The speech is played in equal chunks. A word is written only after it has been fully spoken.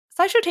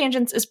SciShow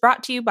Tangents is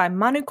brought to you by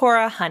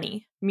Manukora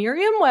Honey.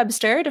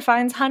 Merriam-Webster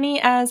defines honey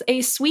as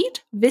a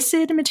sweet,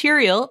 viscid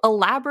material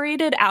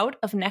elaborated out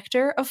of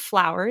nectar of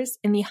flowers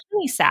in the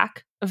honey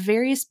sac of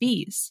various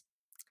bees.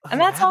 And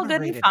that's all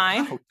good and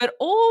fine, but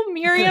old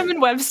Merriam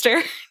and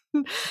Webster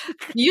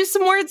used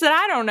some words that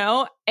I don't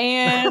know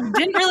and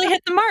didn't really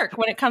hit the mark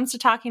when it comes to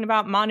talking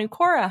about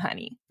Manukora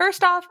honey.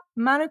 First off,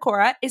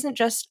 Manukora isn't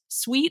just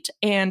sweet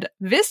and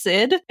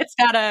viscid. It's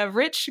got a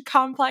rich,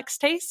 complex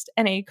taste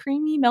and a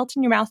creamy,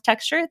 melt-in-your-mouth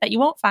texture that you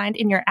won't find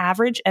in your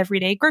average,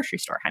 everyday grocery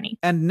store honey.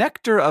 And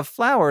nectar of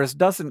flowers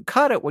doesn't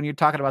cut it when you're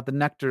talking about the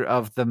nectar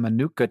of the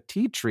Manuka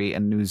tea tree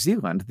in New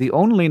Zealand, the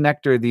only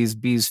nectar these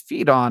bees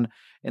feed on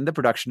in the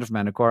production of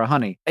Manukora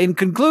honey. In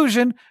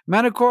conclusion,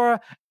 Manukora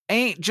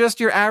ain't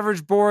just your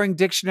average boring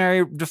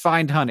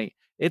dictionary-defined honey.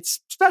 It's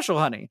special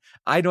honey.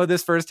 I know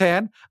this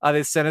firsthand.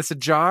 They sent us a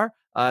jar,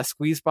 a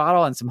squeeze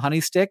bottle, and some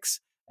honey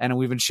sticks, and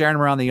we've been sharing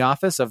them around the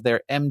office of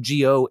their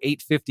MGO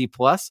 850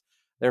 Plus,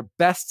 their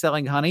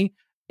best-selling honey.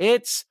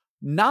 It's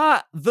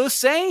not the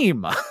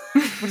same.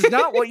 It's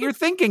not what you're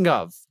thinking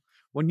of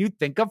when you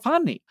think of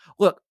honey.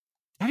 Look,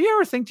 have you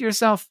ever think to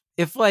yourself,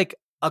 if like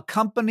a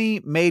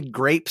company made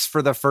grapes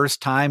for the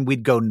first time,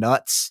 we'd go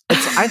nuts?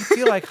 I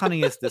feel like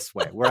honey is this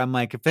way, where I'm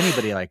like, if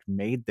anybody like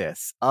made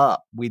this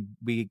up, we'd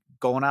be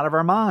going out of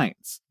our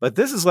minds. But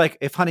this is like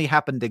if honey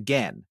happened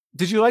again.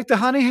 Did you like the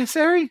honey,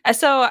 Sari?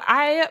 So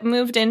I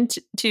moved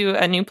into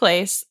a new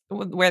place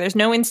where there's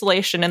no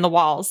insulation in the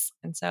walls.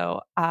 And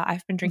so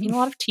I've been drinking a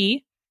lot of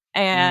tea.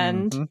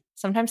 And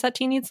sometimes that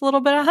tea needs a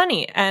little bit of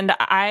honey. And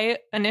I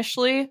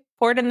initially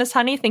poured in this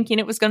honey thinking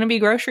it was going to be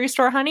grocery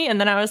store honey.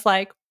 And then I was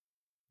like,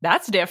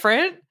 that's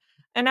different.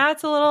 And now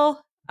it's a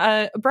little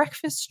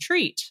breakfast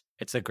treat.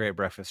 It's a great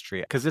breakfast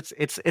treat because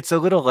it's a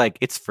little like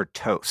it's for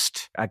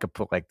toast. I could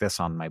put like this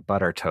on my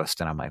butter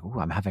toast and I'm like, ooh,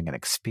 I'm having an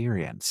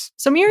experience.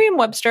 So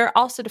Merriam-Webster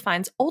also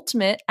defines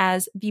ultimate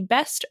as the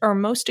best or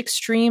most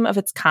extreme of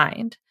its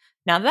kind.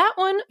 Now that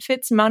one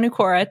fits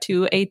Manukora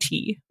to a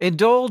T.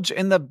 Indulge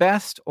in the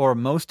best or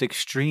most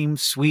extreme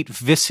sweet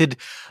viscid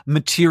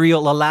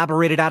material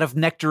elaborated out of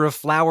nectar of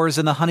flowers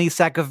in the honey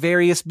sac of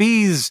various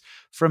bees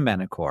from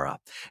Manukora.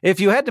 If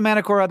you head to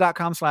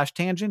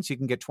manukora.com/tangents, you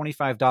can get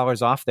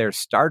 $25 off their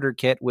starter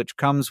kit, which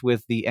comes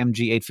with the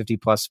MG 850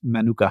 Plus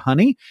Manuka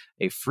honey,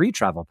 a free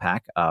travel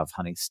pack of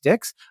honey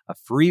sticks, a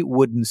free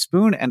wooden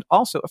spoon, and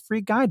also a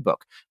free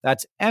guidebook.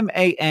 That's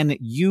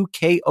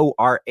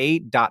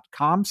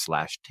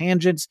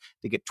manukora.com/tangents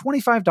to get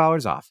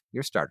 $25 off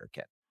your starter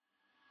kit.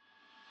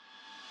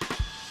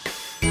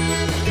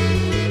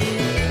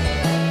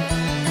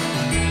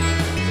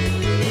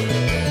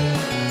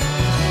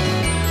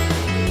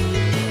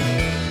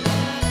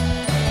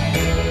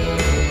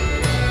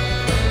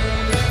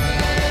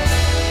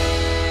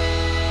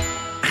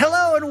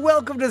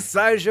 Welcome to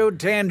SciShow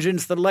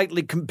Tangents, the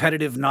lightly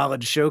competitive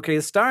knowledge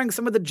showcase starring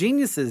some of the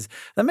geniuses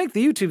that make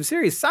the YouTube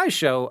series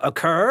SciShow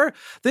occur.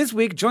 This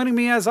week, joining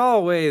me as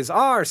always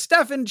are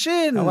Stefan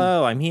Chin.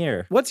 Hello, I'm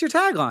here. What's your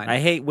tagline? I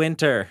hate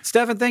winter.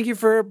 Stefan, thank you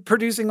for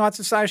producing lots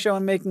of SciShow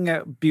and making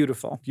it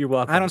beautiful. You're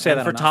welcome. I don't say and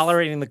that for enough.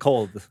 Tolerating the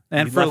cold.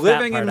 And You for left that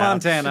living part in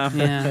out. Montana.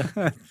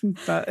 Yeah.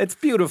 It's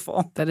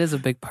beautiful. That is a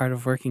big part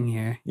of working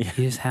here. Yeah.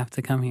 You just have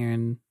to come here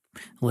and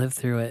live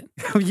through it.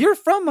 You're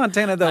from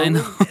Montana, though. I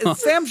know.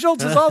 Sam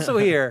Schultz is also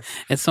here.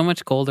 It's so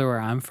much colder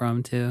where I'm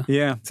from, too.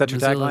 Yeah. Is that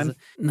your tagline?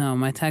 No,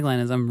 my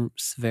tagline is I'm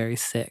very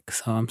sick,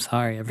 so I'm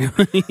sorry,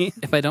 everybody.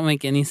 If I don't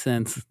make any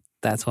sense,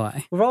 that's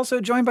why. We're also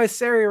joined by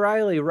Sari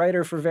Riley,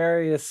 writer for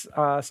various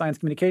science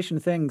communication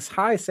things.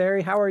 Hi,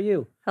 Sari. How are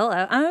you?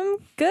 Hello. I'm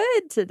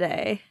good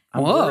today.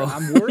 Whoa.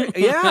 I'm worried.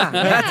 Yeah.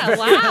 Yeah,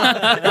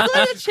 wow. It's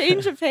like a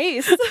change of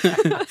pace.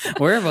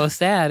 We're both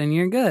sad and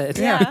you're good.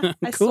 Yeah.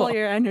 I Cool. stole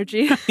your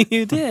energy.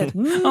 You did.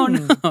 Oh,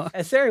 no.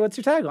 Sari, what's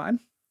your tagline?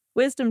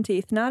 Wisdom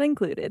teeth not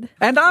included.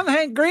 And I'm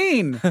Hank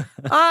Green.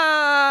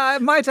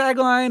 My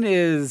tagline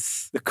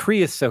is the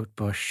creosote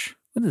bush.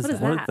 What is What is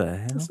that? What the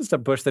hell? This is a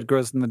bush that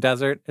grows in the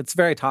desert. It's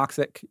very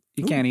toxic.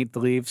 You can't eat the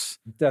leaves.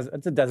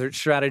 It's a desert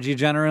strategy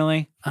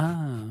generally.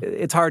 Oh.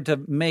 It's hard to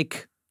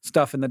make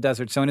stuff in the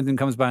desert. So anything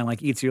comes by and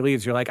like eats your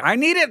leaves, you're like, I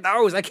needed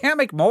those. I can't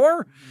make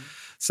more.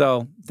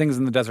 So things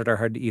in the desert are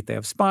hard to eat. They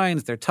have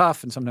spines, they're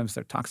tough, and sometimes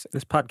they're toxic.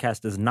 This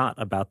podcast is not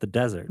about the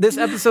desert. This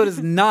episode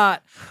is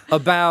not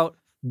about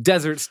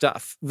desert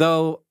stuff,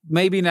 though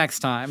maybe next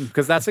time,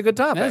 because that's a good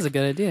topic. That is a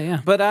good idea,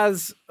 yeah. But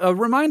as a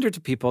reminder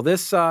to people,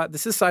 this is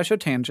SciShow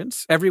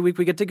Tangents. Every week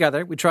we get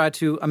together. We try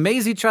to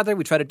amaze each other.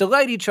 We try to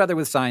delight each other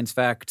with science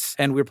facts.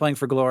 And we're playing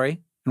for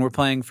glory, and we're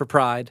playing for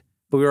pride.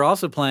 But we were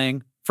also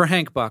playing for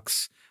Hank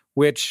Bucks,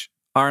 which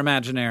are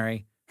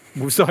imaginary.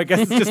 So I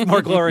guess it's just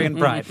more glory and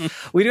pride.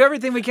 We do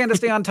everything we can to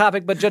stay on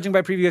topic, but judging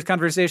by previous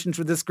conversations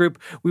with this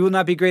group, we will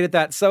not be great at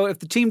that. So if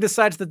the team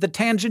decides that the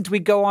tangent we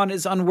go on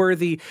is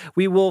unworthy,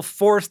 we will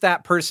force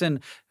that person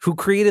who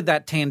created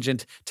that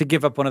tangent to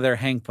give up one of their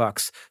Hank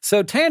Bucks.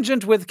 So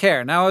tangent with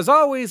care. Now, as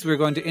always, we're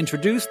going to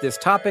introduce this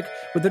topic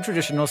with the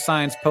traditional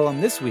science poem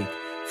this week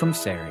from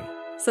Sari.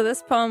 So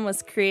this poem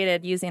was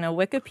created using a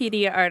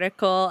Wikipedia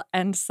article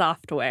and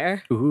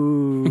software.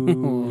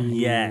 Ooh.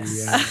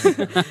 Yes.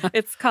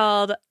 It's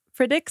called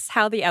Predicts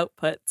How the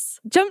Outputs.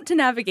 Jump to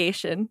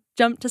navigation.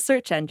 Jump to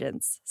search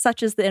engines,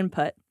 such as the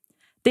input.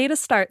 Data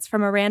starts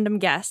from a random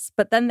guess,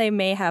 but then they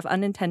may have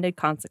unintended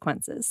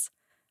consequences.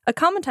 A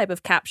common type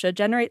of CAPTCHA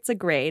generates a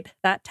grade,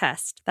 that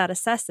test, that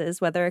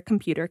assesses whether a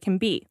computer can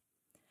be.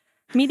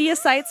 Media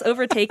sites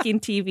overtaking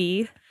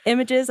TV,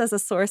 images as a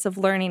source of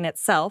learning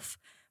itself,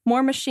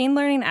 more machine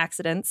learning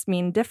accidents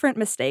mean different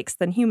mistakes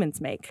than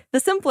humans make. The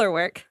simpler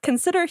work,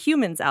 consider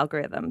humans'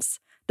 algorithms.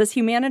 Does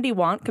humanity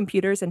want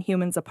computers and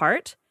humans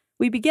apart?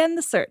 We begin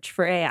the search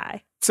for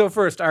AI. So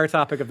first, our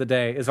topic of the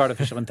day is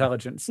artificial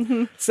intelligence.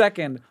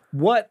 Second,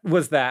 what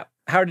was that?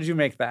 How did you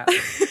make that?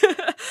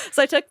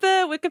 So I took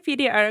the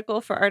Wikipedia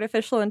article for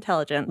artificial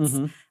intelligence,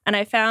 and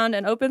I found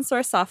an open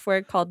source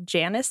software called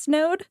Janus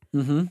Node,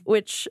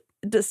 which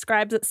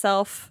describes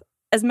itself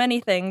as many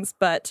things,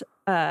 but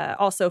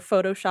also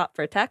Photoshop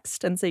for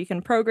text. And so you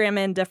can program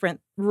in different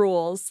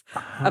rules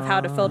of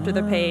how to filter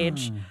the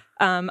page.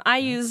 I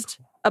used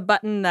a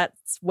button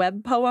that's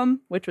web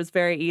poem, which was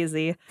very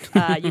easy.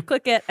 You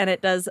click it and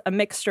it does a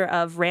mixture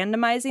of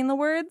randomizing the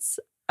words.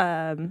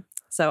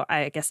 So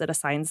I guess it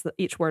assigns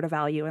each word a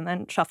value and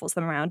then shuffles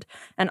them around.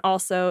 And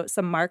also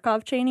some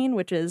Markov chaining,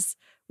 which is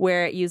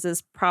where it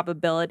uses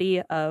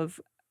probability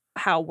of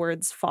how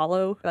words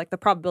follow, like the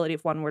probability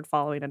of one word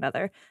following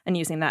another, and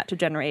using that to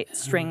generate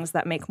strings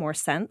that make more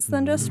sense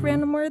than just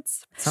random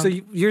words. So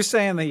you're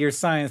saying that your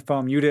science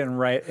poem, you didn't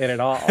write it at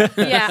all.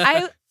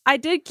 Yeah, I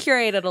did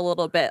curate it a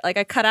little bit. Like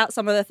I cut out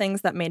some of the things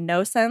that made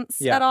no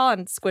sense at all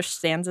and squished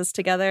stanzas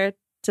together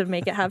to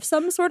make it have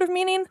some sort of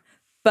meaning.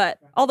 But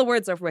all the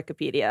words are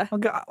Wikipedia.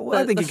 Well,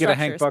 I think you get a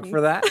Hank Buck for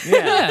that.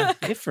 Yeah.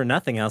 If for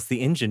nothing else, the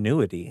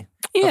ingenuity.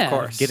 Yeah. Of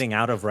course. Getting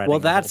out of writing. Well,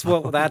 that's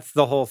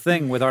the whole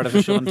thing with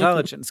artificial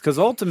intelligence, because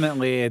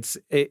ultimately,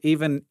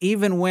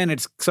 even when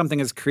something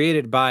is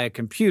created by a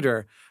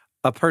computer,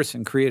 a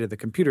person created the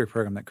computer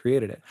program that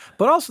created it.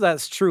 But also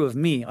that's true of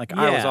me. Like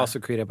I was also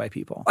created by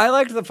people. I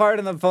liked the part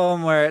in the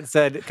poem where it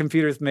said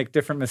computers make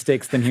different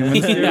mistakes than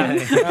humans do.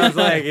 I was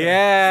like,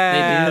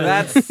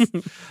 yeah,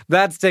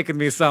 that's taken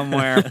me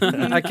somewhere.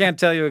 I can't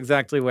tell you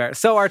exactly where.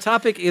 So our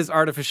topic is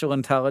artificial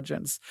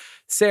intelligence.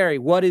 Sari,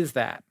 what is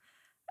that?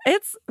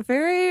 It's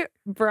very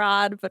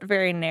broad, but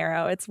very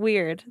narrow. It's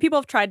weird. People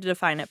have tried to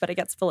define it, but it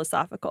gets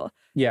philosophical.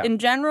 Yeah. In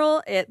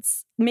general,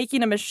 it's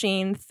making a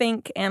machine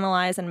think,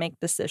 analyze, and make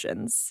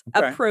decisions,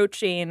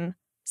 approaching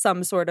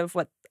some sort of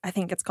what I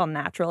think it's called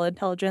natural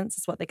intelligence.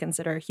 It's what they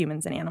consider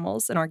humans and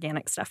animals and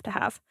organic stuff to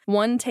have.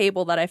 One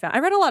table that I found, I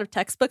read a lot of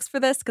textbooks for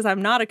this because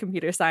I'm not a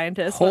computer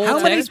scientist.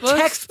 How many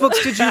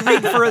textbooks did you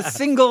read for a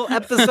single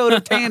episode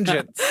of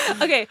Tangents?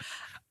 Okay.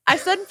 I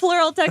said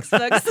plural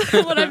textbooks.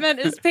 What I meant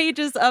is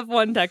pages of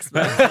one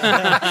textbook.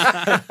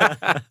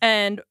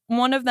 And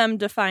one of them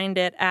defined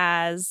it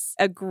as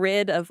a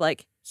grid of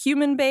like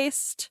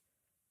human-based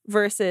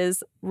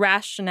versus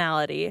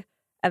rationality,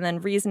 and then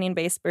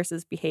reasoning-based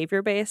versus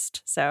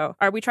behavior-based. So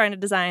are we trying to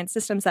design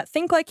systems that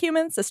think like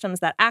humans,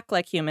 systems that act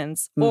like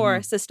humans,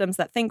 or systems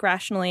that think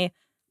rationally,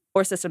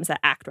 or systems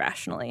that act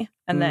rationally?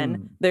 And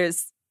then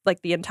there's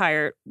like the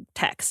entire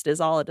text is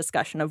all a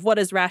discussion of what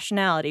is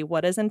rationality,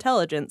 what is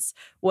intelligence,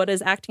 what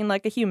does acting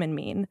like a human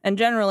mean? And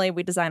generally,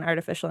 we design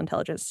artificial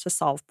intelligence to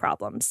solve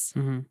problems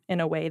in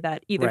a way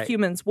that either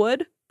humans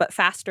would, but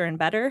faster and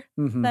better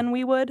than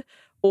we would,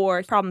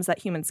 or problems that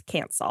humans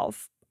can't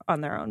solve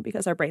on their own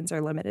because our brains are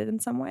limited in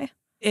some way.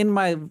 In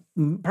my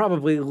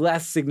probably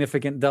less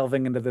significant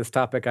delving into this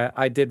topic,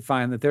 I did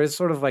find that there's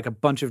sort of like a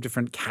bunch of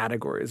different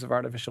categories of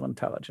artificial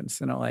intelligence.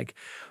 You know, like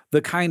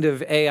the kind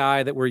of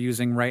AI that we're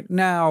using right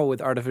now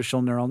with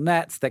artificial neural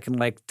nets that can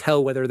like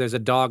tell whether there's a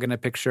dog in a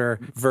picture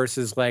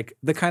versus like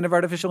the kind of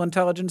artificial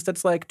intelligence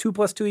that's like 2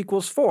 +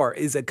 2 = 4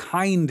 is a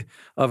kind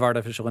of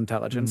artificial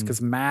intelligence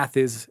because math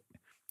is,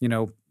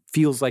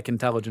 feels like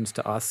intelligence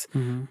to us.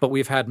 But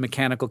we've had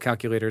mechanical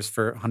calculators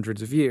for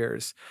hundreds of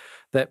years.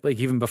 That like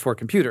even before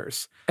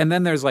computers. And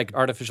then there's like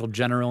artificial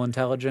general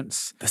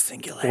intelligence. The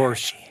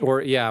singularity.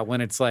 Or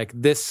when it's like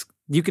this,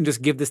 you can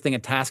just give this thing a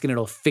task and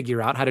it'll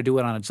figure out how to do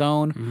it on its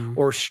own.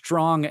 Or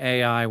strong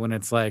AI when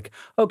it's like,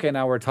 okay,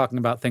 now we're talking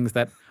about things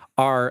that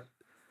are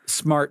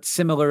smart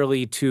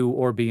similarly to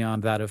or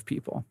beyond that of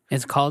people.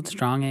 It's called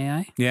strong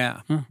AI?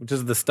 Yeah, which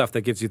is the stuff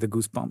that gives you the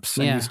goosebumps.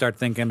 And you start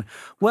thinking,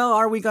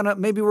 well,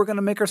 maybe we're going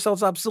to make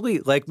ourselves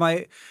obsolete. Like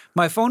my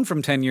phone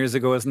from 10 years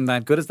ago isn't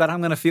that good. Is that how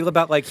I'm going to feel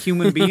about like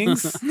human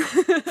beings?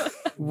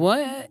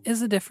 What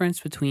is the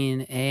difference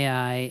between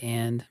AI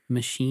and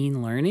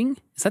machine learning?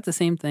 Is that the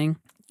same thing?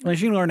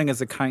 Machine learning is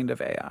a kind of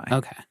AI.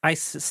 Okay. I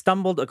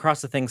stumbled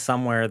across a thing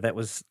somewhere that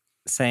was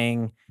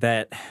saying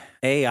that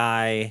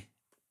AI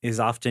is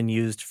often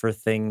used for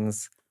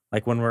things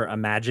like when we're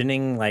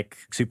imagining like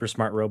super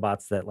smart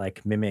robots that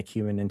like mimic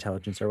human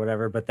intelligence or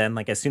whatever, but then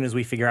like as soon as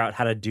we figure out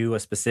how to do a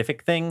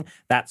specific thing,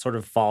 that sort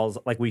of falls,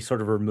 like we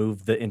sort of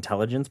remove the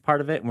intelligence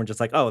part of it, and we're just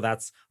like, oh,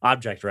 that's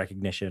object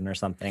recognition or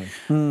something.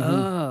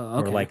 Oh,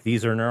 okay. Or like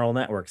these are neural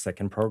networks that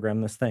can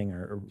program this thing.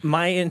 Or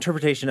my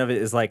interpretation of it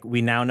is like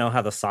we now know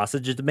how the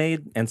sausage is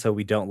made, and so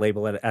we don't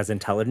label it as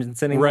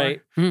intelligence anymore.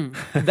 Right.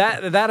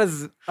 That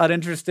is an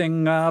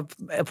interesting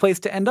place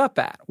to end up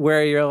at,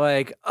 where you're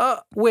like,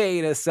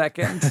 wait a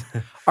second.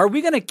 Are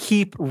we going to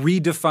keep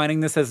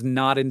redefining this as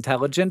not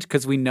intelligent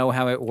because we know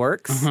how it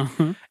works?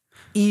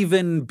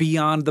 Even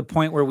beyond the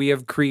point where we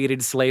have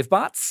created slave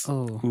bots?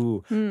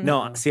 Ooh.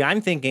 No, see, I'm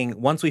thinking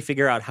once we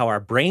figure out how our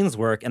brains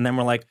work, and then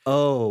we're like,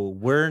 oh,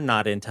 we're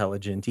not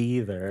intelligent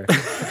either.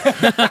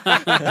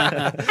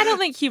 I don't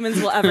think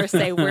humans will ever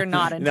say we're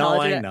not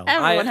intelligent. know.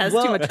 Everyone has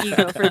too much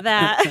ego for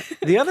that.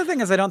 The other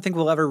thing is I don't think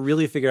we'll ever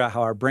really figure out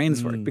how our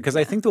brains work, because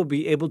I think they'll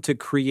be able to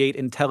create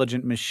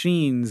intelligent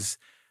machines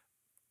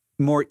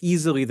more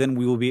easily than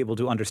we will be able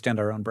to understand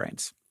our own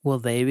brains. Will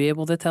they be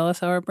able to tell us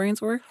how our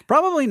brains work?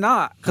 Probably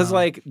not, because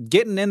like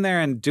getting in there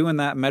and doing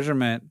that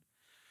measurement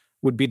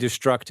would be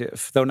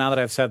destructive. Though now that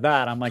I've said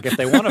that, I'm like, if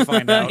they want to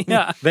find out,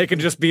 they can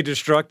just be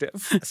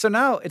destructive. So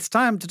now it's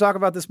time to talk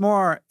about this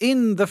more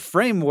in the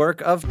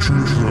framework of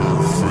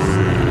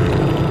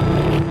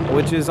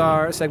which is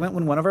our segment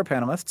when one of our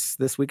panelists,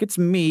 this week it's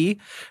me,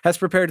 has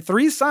prepared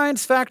 3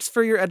 science facts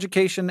for your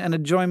education and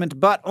enjoyment,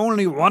 but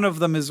only one of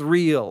them is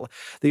real.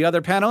 The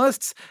other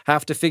panelists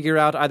have to figure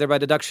out either by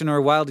deduction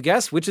or wild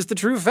guess which is the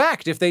true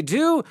fact. If they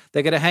do,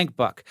 they get a Hank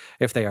Buck.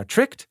 If they are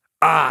tricked,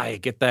 I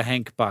get the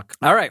Hank Buck.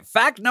 All right,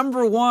 fact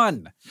number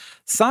 1.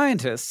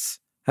 Scientists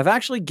have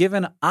actually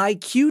given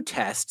IQ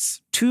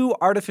tests to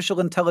artificial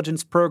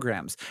intelligence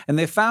programs. And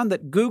they found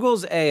that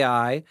Google's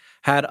AI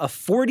had a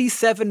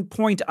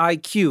 47-point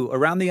IQ,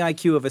 around the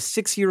IQ of a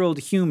 6-year-old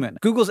human.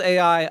 Google's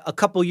AI, a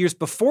couple years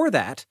before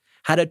that,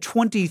 had a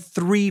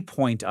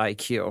 23-point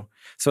IQ.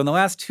 So in the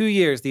last 2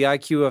 years, the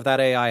IQ of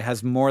that AI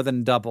has more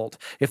than doubled.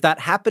 If that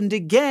happened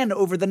again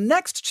over the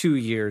next 2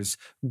 years,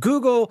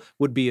 Google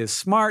would be as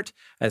smart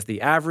as the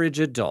average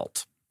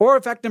adult. Or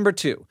fact number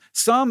 2,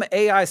 some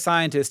AI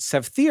scientists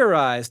have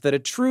theorized that a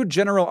true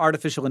general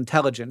artificial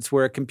intelligence,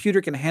 where a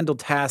computer can handle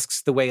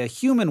tasks the way a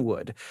human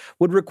would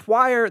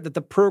require that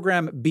the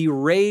program be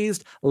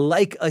raised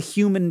like a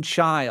human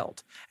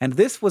child. And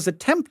this was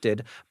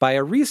attempted by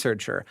a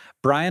researcher,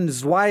 Brian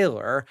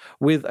Zweiler,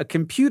 with a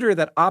computer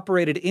that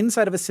operated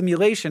inside of a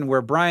simulation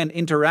where Brian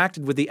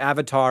interacted with the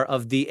avatar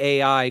of the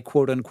AI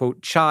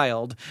quote-unquote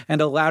child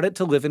and allowed it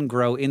to live and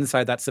grow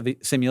inside that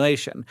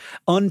simulation.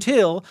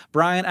 Until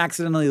Brian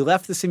accidentally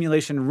left the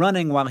simulation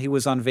running while he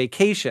was on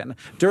vacation.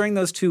 During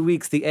those 2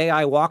 weeks, the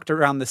AI walked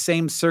around the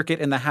same circuit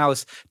in the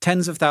house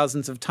tens of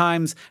thousands of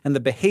times, and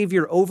the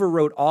behavior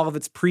overwrote all of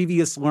its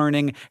previous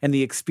learning, and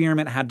the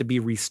experiment had to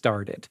be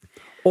restarted.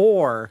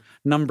 Or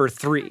number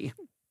 3.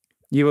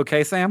 You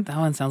okay, Sam? That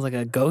one sounds like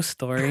a ghost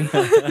story.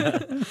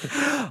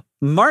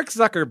 Mark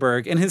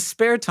Zuckerberg, in his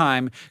spare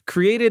time,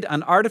 created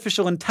an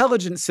artificial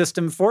intelligence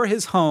system for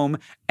his home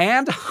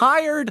and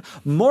hired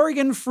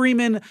Morgan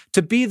Freeman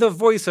to be the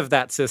voice of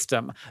that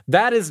system.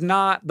 That is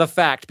not the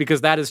fact,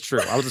 because that is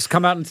true. I'll just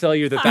come out and tell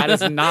you that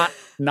is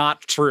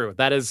not true.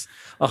 That is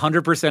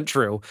 100%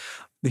 true.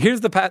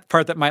 Here's the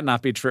part that might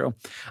not be true.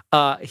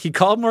 He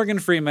called Morgan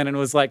Freeman and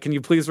was like, can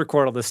you please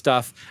record all this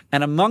stuff?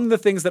 And among the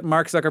things that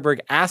Mark Zuckerberg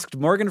asked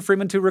Morgan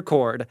Freeman to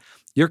record,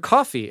 your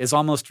coffee is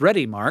almost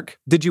ready, Mark.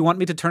 Did you want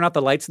me to turn out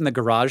the lights in the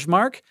garage,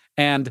 Mark?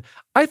 And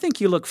I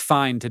think you look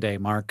fine today,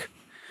 Mark.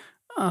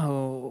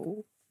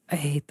 Oh, I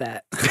hate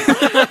that.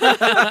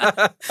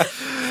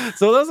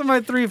 So those are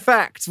my 3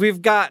 facts.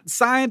 We've got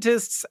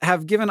scientists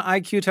have given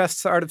IQ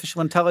tests to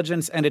artificial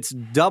intelligence, and it's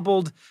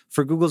doubled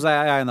for Google's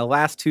AI in the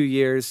last 2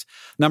 years.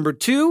 Number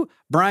 2,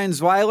 Brian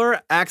Zweiler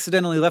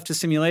accidentally left his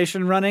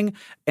simulation running,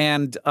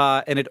 and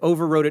it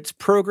overrode its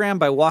program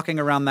by walking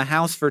around the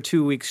house for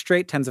 2 weeks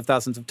straight, tens of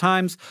thousands of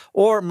times.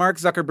 Or Mark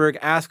Zuckerberg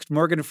asked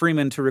Morgan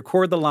Freeman to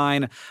record the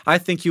line, I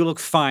think you look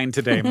fine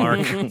today, Mark.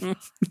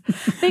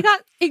 They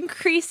got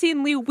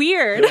increasingly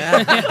weird.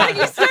 Like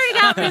you started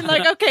out being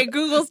like, okay,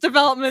 Google's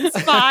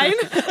development's fine.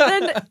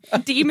 Then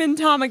Demon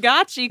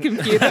Tamagotchi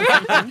computer.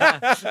 And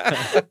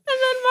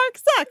then Mark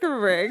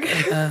Zuckerberg.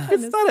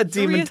 It's not a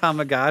demon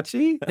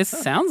Tamagotchi. It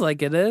sounds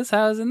like it is.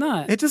 How is it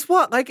not? It just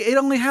what? Like it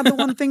only had the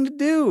one thing to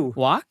do.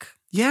 Walk?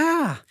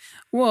 Yeah.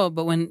 Well,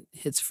 but when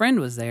its friend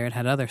was there, it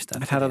had other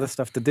stuff. It had other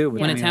stuff to do.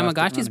 When a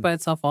Tamagotchi's by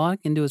itself, all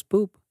it can do is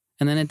poop.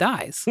 And then it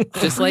dies.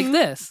 Just like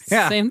this.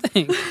 Yeah. Same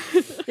thing.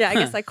 Yeah, I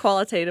guess I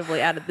qualitatively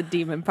added the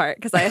demon part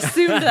because I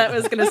assumed that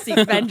was going to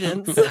seek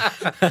vengeance.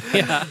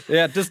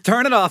 Yeah, just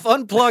turn it off,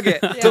 unplug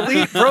it,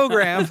 delete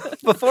program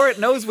before it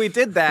knows we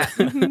did that.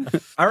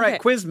 All right, Okay.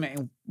 quiz me.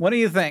 What do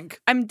you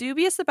think? I'm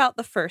dubious about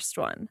the first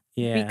one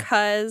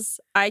because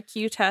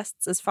IQ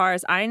tests, as far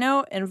as I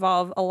know,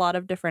 involve a lot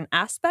of different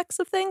aspects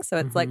of things. So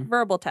it's like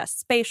verbal tests,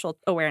 spatial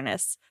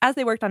awareness. As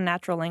they worked on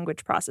natural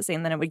language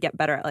processing, then it would get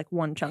better at like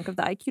one chunk of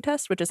the IQ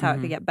test, which is how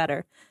it could get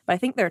better. But I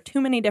think there are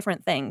too many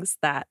different things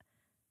that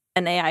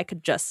an AI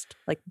could just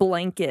like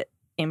blanket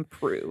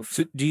improve.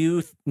 So do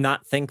you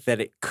not think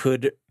that it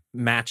could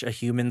match a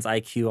human's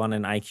IQ on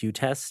an IQ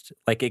test?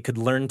 Like it could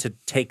learn to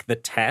take the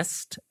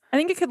test? I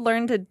think it could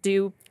learn to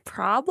do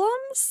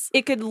problems.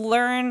 It could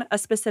learn a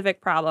specific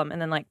problem and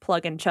then like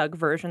plug and chug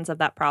versions of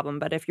that problem.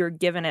 But if you're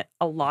given it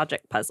a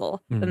logic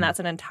puzzle, then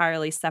that's an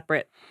entirely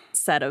separate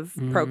set of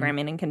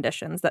programming and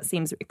conditions that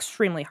seems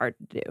extremely hard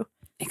to do.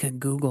 It could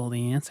Google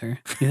the answer.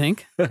 You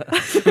think? I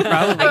guess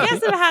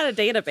if it had a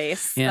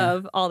database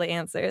of all the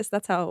answers.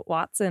 That's how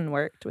Watson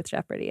worked with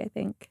Jeopardy, I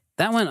think.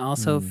 That one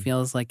also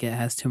feels like it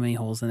has too many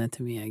holes in it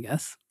to me, I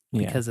guess.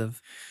 Because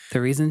of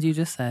the reasons you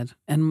just said,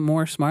 and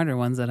more smarter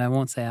ones that I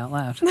won't say out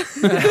loud.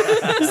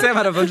 Sam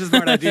had a bunch of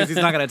smart ideas he's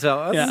not going to tell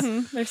us. Yeah.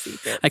 They're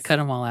secrets. I cut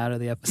them all out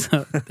of the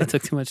episode. It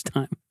took too much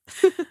time.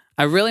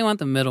 I really want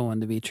the middle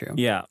one to be true.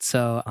 Yeah.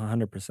 So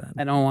 100%.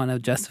 I don't want to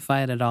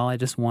justify it at all. I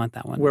just want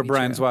that one Where to be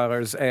Brian true.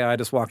 Zweiler's AI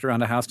just walked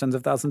around a house tens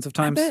of thousands of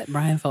times. I bet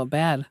Brian felt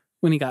bad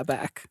when he got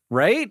back.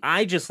 Right?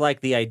 I just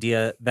like the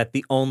idea that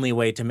the only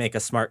way to make a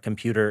smart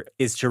computer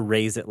is to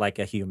raise it like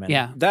a human.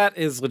 Yeah. That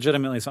is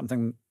legitimately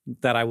something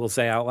that I will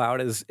say out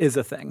loud is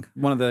a thing.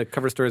 One of the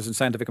cover stories in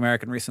Scientific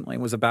American recently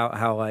was about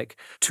how, like,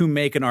 to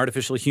make an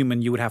artificial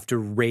human, you would have to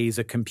raise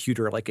a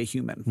computer like a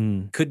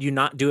human. Could you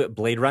not do it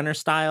Blade Runner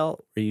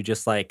style, where you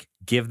just like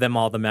give them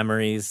all the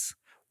memories?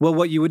 Well,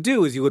 what you would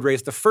do is you would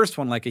raise the first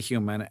one like a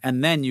human,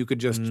 and then you could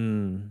just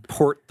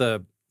port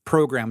the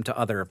program to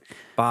other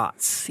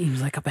bots.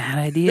 Seems like a bad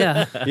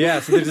idea.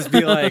 Yeah, so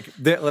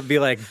there'd be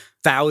like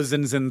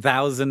thousands and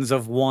thousands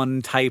of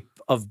one type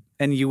of,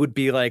 and you would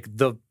be like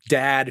the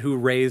dad who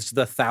raised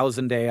the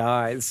 1,000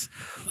 AIs.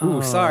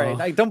 Ooh, sorry.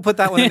 I don't put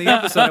that one in the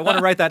episode. I want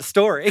to write that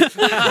story.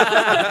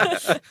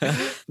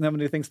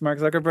 Nobody thinks Mark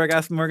Zuckerberg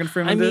asked Morgan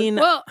Freeman I mean,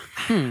 well,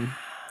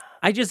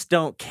 I just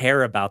don't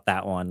care about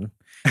that one.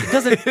 It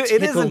doesn't tickle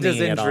It isn't as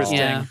me at all. interesting.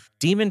 Yeah.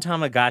 Demon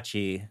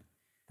Tamagotchi,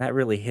 that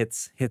really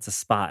hits a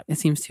spot. it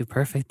seems too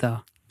perfect,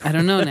 though. I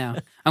don't know now.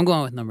 I'm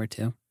going with number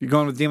 2. You're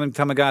going with Demon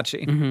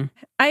Tamagotchi. Mm-hmm.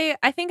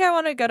 I think I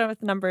want to go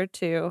with number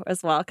 2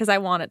 as well because I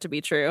want it to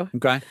be true.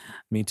 Okay.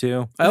 Me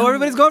too. Oh,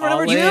 everybody's going for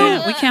number All 2.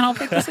 in. We can't all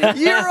pick the same.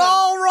 You're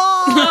all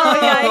wrong.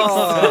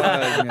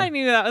 Yikes. I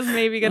knew that was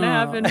maybe going to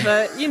happen,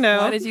 but you know.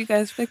 Why did you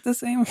guys pick the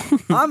same one?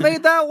 I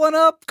made that one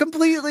up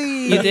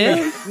completely. You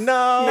did?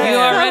 No. You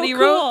Yeah. already Oh,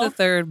 wrote cool. the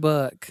third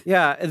book.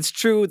 Yeah, it's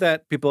true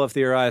that people have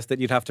theorized that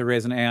you'd have to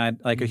raise an AI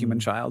like a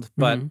human child,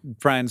 but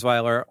Brian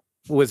Zweiler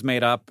was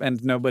made up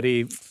and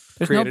nobody There's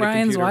no created a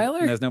Brian computer. Zweiler?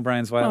 And there's no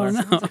Brian Oh, Zweiler.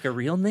 no. Sounds like a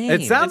real name.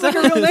 It sounds like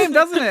a real name,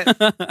 doesn't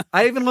it?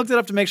 I even looked it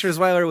up to make sure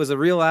Zweiler was a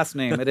real last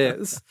name. It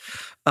is.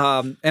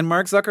 And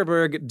Mark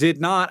Zuckerberg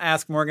did not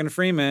ask Morgan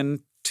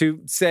Freeman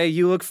to say,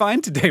 "You look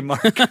fine today,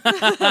 Mark."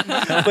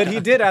 But he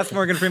did ask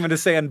Morgan Freeman to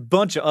say a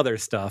bunch of other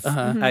stuff.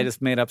 I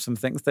just made up some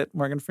things that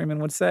Morgan Freeman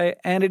would say.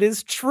 And it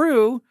is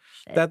true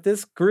that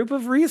this group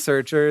of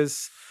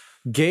researchers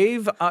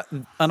gave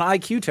an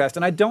IQ test,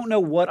 and I don't know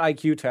what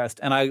IQ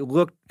test, and I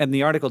looked, and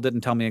the article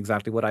didn't tell me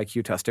exactly what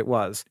IQ test it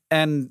was.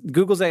 And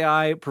Google's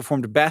AI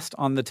performed best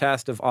on the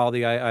test of all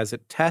the AIs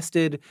it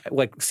tested,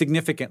 like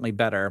significantly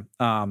better.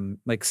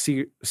 Like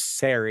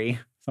Siri,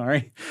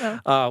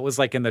 was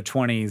like in the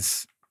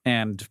 20s,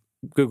 and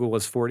Google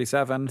was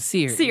 47.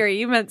 Siri,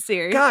 you meant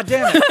Siri. God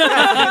damn it.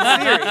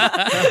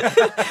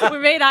 We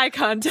made eye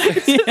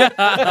contact.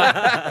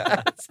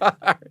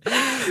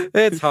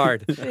 It's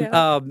hard.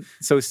 Yeah.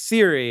 So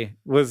Siri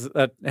was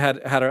had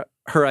her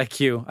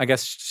IQ. I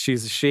guess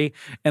she's a she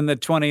in the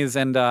 20s,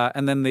 and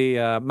then the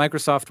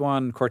Microsoft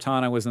one,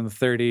 Cortana, was in the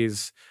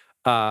 30s.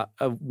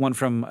 One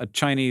from a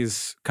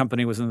Chinese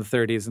company was in the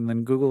 30s, and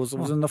then Google was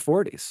in the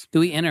 40s. Do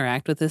we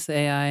interact with this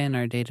AI in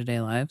our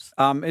day-to-day lives?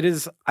 It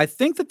is. I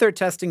think that they're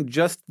testing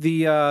just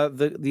the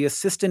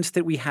assistants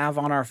that we have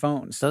on our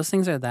phones. Those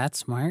things are that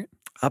smart?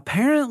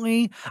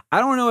 Apparently, I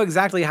don't know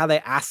exactly how they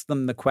asked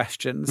them the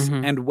questions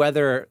and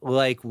whether,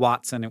 like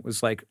Watson, it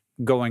was like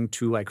going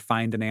to like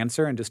find an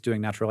answer and just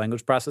doing natural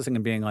language processing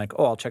and being like,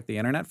 "Oh, I'll check the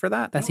internet for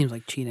that." That seems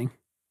like cheating.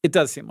 It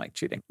does seem like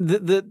cheating.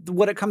 The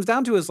what it comes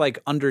down to is like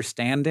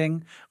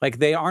understanding. Like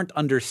they aren't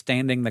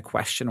understanding the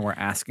question we're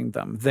asking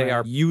them. They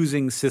are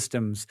using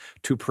systems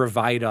to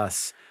provide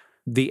us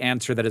the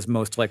answer that is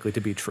most likely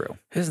to be true.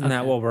 Isn't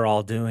that what we're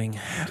all doing?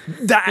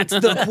 That's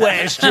the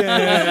question.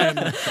 And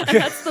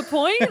that's the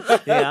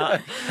point?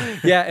 Yeah.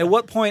 Yeah. At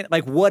what point,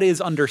 like, what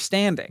is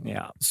understanding?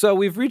 Yeah. So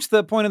we've reached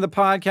the point of the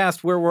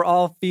podcast where we're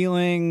all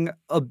feeling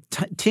a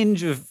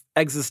tinge of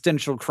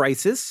existential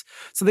crisis.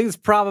 So I think it's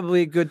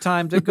probably a good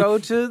time to go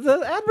to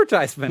the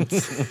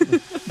advertisements.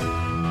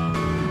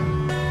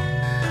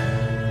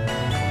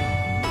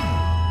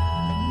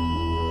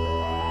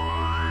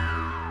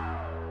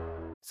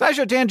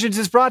 SciShow Tangents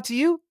is brought to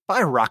you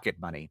by Rocket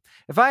Money.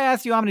 If I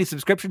asked you how many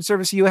subscription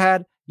services you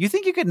had, you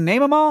think you could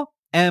name them all?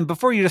 And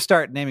before you just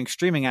start naming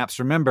streaming apps,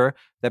 remember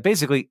that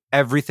basically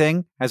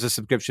everything has a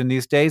subscription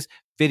these days.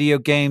 video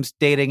games,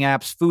 dating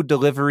apps, food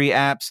delivery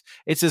apps.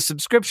 It's a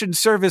subscription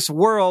service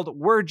world.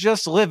 We're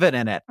just living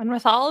in it. And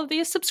with all of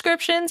these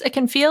subscriptions, it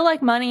can feel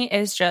like money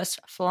is just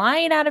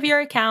flying out of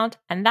your account,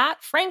 and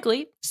that,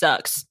 frankly,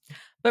 sucks.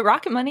 But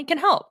Rocket Money can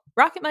help.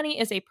 Rocket Money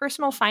is a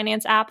personal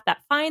finance app that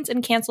finds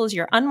and cancels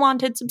your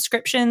unwanted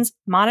subscriptions,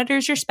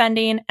 monitors your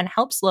spending, and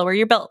helps lower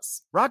your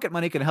bills. Rocket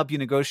Money can help you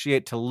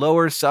negotiate to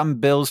lower some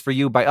bills for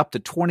you by up to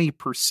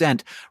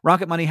 20%.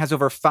 Rocket Money has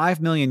over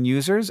 5 million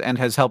users and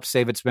has helped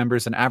save its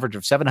members an average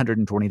of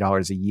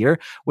 $720 a year,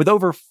 with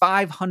over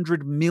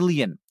 500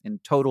 million in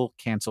total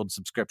canceled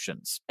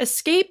subscriptions.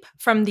 Escape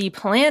from the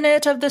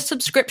planet of the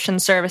subscription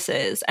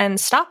services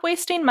and stop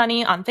wasting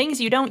money on things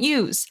you don't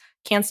use.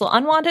 Cancel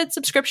unwanted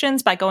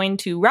subscriptions by going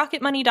to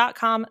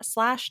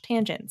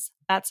rocketmoney.com/tangents.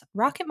 That's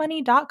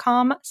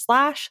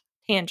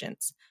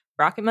rocketmoney.com/tangents.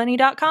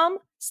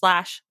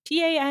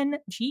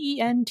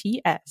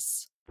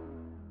 rocketmoney.com/TANGENTS.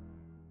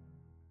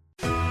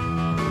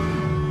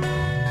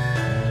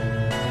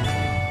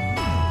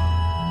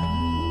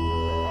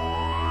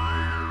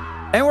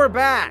 And we're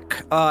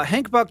back.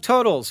 Hank Buck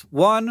totals: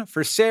 1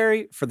 for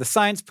Sari for the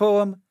science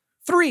poem,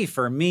 3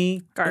 for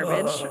me.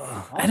 Garbage.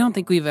 I don't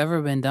think we've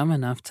ever been dumb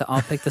enough to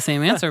all pick the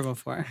same answer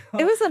before.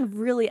 It was a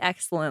really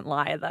excellent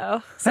lie,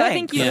 though. So I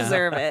think you Yeah.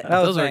 deserve it.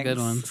 Oh, Those are thanks. good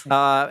ones.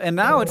 And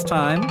now it's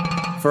time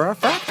for our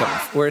fact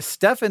off, where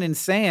Stefan and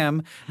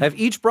Sam have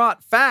each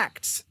brought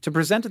facts to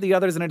present to the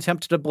others in an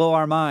attempt to blow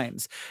our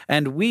minds.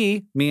 And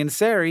we, me and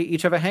Sari,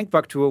 each have a Hank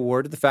Buck to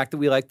award to the fact that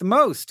we like the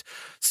most.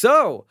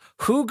 So,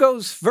 who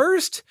goes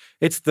first?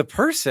 It's the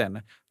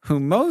person who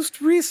most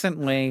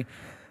recently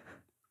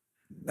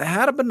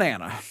had a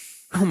banana.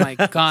 Oh my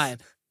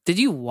God. Did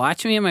you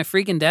watch me at my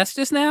freaking desk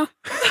just now?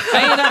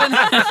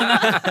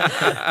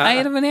 I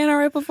ate a banana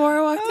right before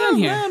I walked in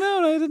here.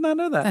 No, I did not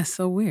know that. That's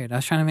so weird. I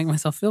was trying to make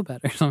myself feel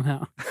better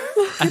somehow.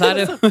 I thought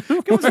it would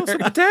Give us some work.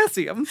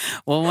 potassium.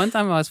 Well, one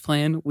time I was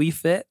playing Wii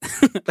Fit,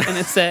 and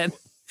it said,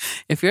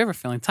 if you're ever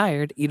feeling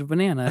tired, eat a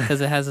banana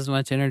because it has as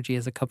much energy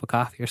as a cup of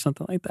coffee or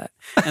something like that.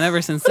 And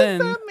ever since then,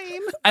 What does that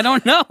mean? I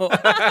don't know.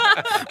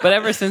 But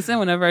ever since then,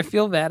 whenever I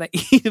feel bad, I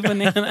eat a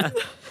banana.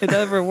 It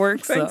never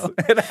works, so.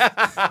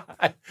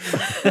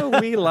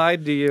 We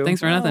lied to you.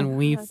 Thanks for nothing,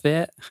 Wii God.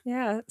 Fit.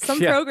 Yeah.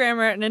 Some Yeah.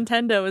 programmer at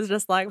Nintendo was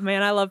just like,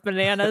 man, I love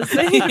bananas.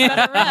 They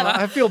better rep.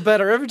 I feel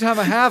better every time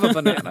I have a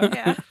banana.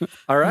 Yeah.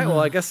 All right, well,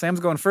 I guess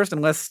Sam's going first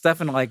unless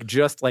Stefan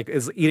just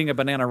is eating a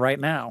banana right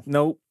now.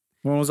 Nope.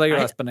 When was that your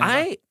last banana?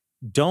 I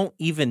don't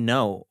even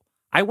know.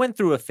 I went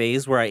through a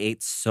phase where I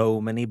ate so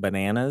many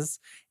bananas,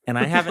 and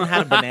I haven't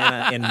had a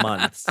banana in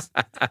months.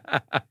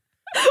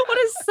 What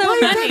is so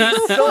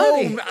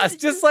many? It's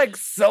just like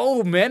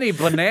so many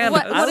bananas.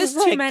 What is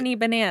was too like, many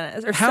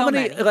bananas? Or How so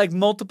many? Like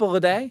multiple a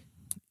day?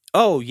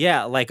 Oh,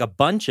 yeah, like a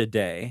bunch a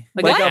day.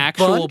 Like a an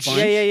actual bunch? bunch?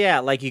 Yeah.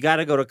 Like you got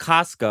to go to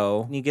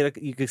Costco. And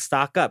you can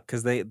stock up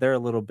because they're a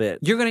little bit.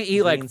 You're going to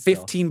eat like Green still.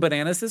 15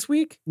 bananas this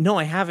week? No,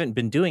 I haven't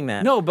been doing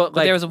that. No, but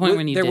like there was a point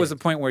when you there did. was a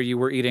point where you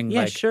were eating Yeah,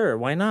 like sure.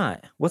 Why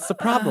not? What's the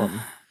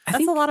problem? I That's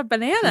think a lot of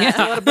bananas. a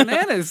lot of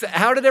bananas.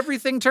 How did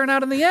everything turn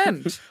out in the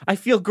end? I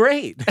feel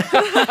great.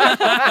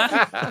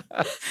 I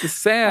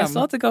Sam.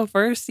 still have to go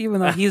first,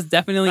 even though he's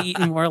definitely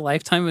eaten more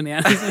lifetime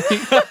bananas than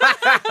me.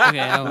 Okay,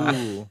 I won't.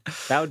 Ooh,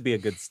 that would be a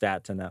good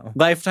stat to know.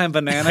 Lifetime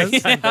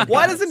bananas.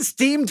 Why doesn't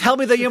Steam tell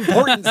me the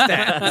important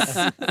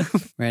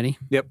stats? Ready?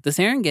 Yep. The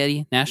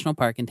Serengeti National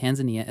Park in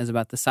Tanzania is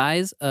about the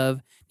size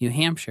of New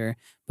Hampshire,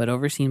 but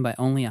overseen by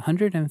only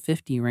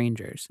 150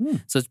 rangers.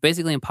 So it's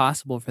basically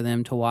impossible for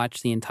them to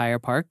watch the entire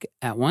park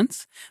at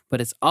once, but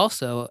it's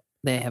also,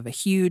 they have a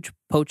huge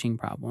poaching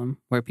problem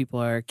where people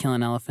are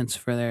killing elephants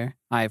for their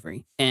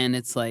ivory. And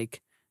it's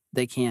like,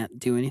 they can't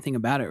do anything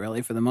about it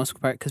really for the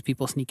most part because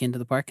people sneak into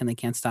the park and they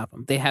can't stop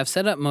them. They have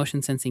set up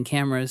motion sensing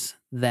cameras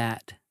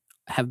that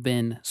have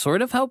been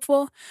sort of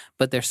helpful,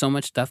 but there's so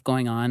much stuff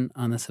going on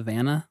the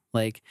savannah.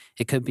 Like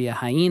it could be a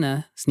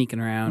hyena sneaking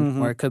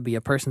around or it could be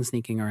a person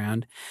sneaking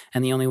around.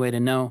 And the only way to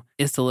know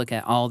is to look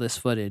at all this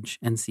footage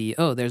and see,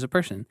 oh, there's a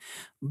person.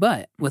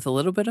 But with a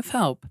little bit of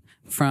help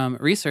from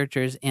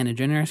researchers and a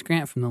generous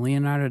grant from the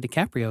Leonardo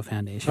DiCaprio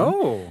Foundation,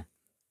 Oh.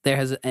 there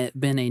has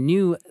been a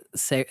new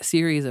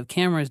series of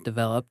cameras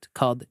developed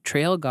called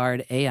Trail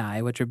Guard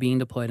AI, which are being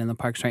deployed in the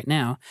parks right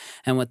now.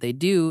 And what they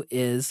do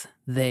is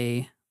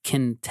they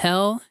can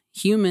tell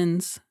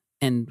humans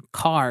and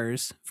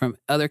cars from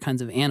other kinds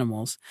of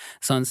animals.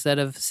 So instead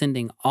of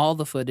sending all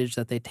the footage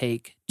that they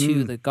take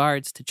to the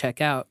guards to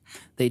check out,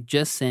 they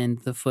just send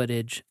the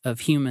footage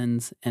of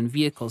humans and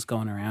vehicles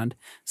going around.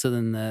 So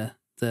then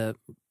the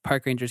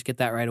park rangers get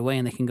that right away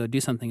and they can go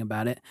do something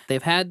about it.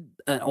 They've had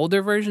an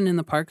older version in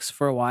the parks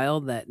for a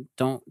while that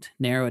don't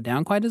narrow it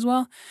down quite as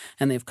well.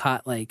 And they've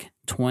caught like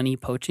 20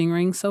 poaching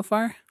rings so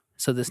far.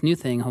 So this new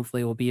thing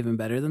hopefully will be even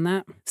better than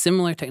that.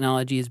 Similar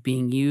technology is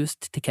being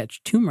used to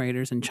catch tomb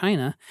raiders in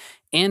China,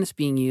 and it's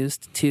being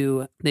used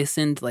to, they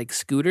send like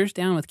scooters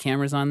down with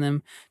cameras on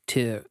them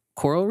to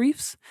coral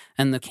reefs,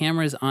 and the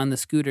cameras on the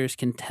scooters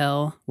can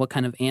tell what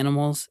kind of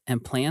animals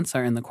and plants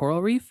are in the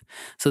coral reef.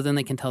 So then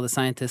they can tell the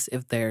scientists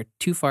if they're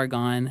too far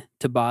gone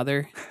to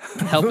bother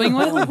helping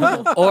with,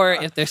 or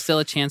if there's still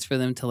a chance for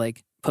them to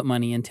like put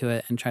money into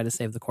it and try to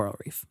save the coral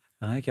reef.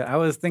 I like it. I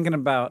was thinking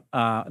about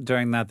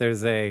during that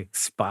there's a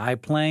spy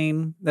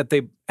plane that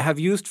they have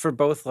used for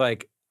both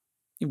like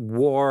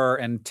war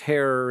and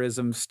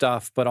terrorism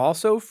stuff, but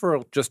also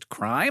for just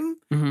crime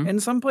in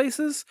some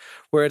places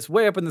where it's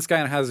way up in the sky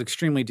and has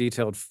extremely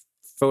detailed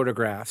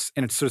photographs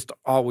and it's just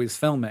always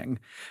filming.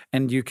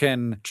 And you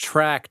can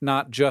track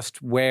not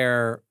just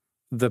where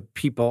the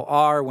people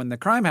are when the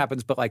crime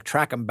happens, but like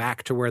track them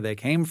back to where they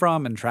came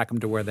from and track them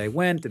to where they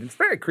went. And it's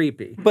very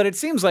creepy. But it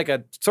seems like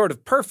a sort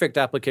of perfect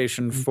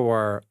application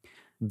for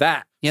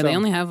that. Yeah, So- they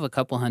only have a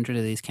couple hundred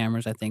of these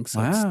cameras, I think.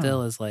 So it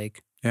still is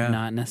like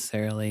not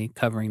necessarily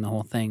covering the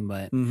whole thing,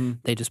 but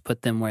they just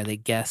put them where they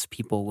guess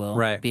people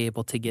will be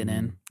able to get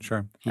in.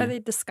 Sure. Are they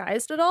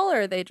disguised at all,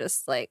 or are they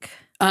just like...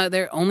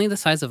 They're only the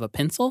size of a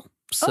pencil.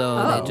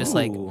 So they just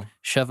like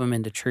shove them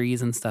into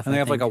trees and stuff. And they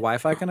have like a think.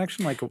 Wi-Fi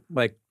connection,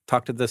 like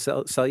talk to the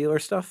cellular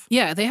stuff?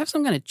 Yeah, they have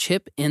some kind of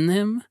chip in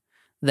them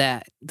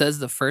that does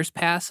the first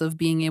pass of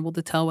being able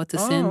to tell what to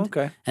send.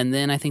 Okay. And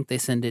then I think they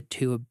send it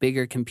to a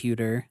bigger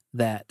computer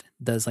that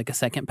does like a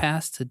second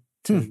pass to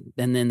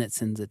and then it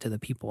sends it to the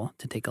people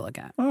to take a look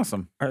at.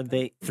 Awesome. Are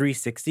they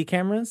 360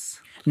 cameras?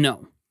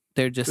 No,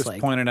 they're just like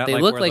pointed out they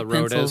like look where like the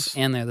road pencils is.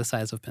 and they're the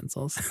size of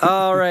pencils.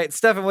 All right,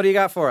 Stefan, what do you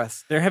got for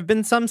us? There have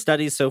been some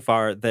studies so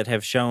far that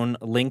have shown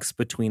links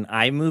between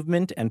eye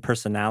movement and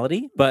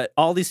personality, but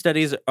all these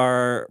studies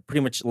are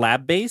pretty much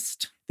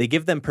lab-based. They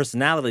give them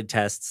personality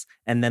tests,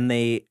 and then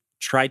they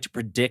try to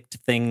predict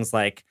things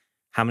like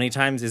how many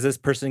times is this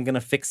person going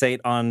to fixate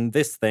on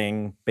this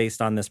thing based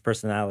on this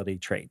personality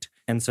trait.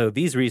 And so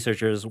these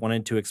researchers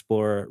wanted to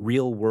explore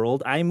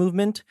real-world eye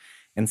movement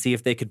and see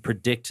if they could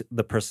predict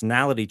the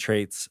personality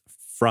traits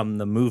from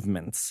the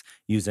movements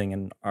using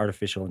an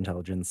artificial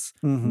intelligence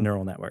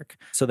neural network.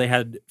 So they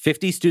had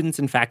 50 students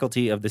and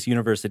faculty of this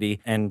university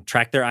and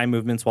tracked their eye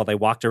movements while they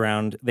walked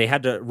around. They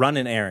had to run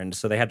an errand,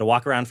 so they had to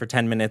walk around for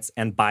 10 minutes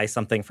and buy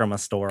something from a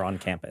store on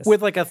campus.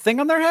 With like a thing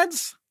on their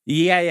heads?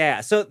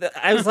 Yeah. So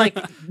I was like,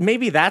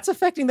 maybe that's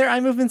affecting their eye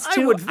movements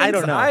too? I would think I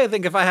don't so. know. I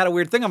think if I had a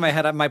weird thing on my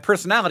head, my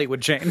personality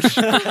would change.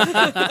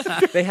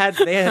 They had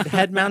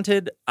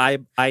head-mounted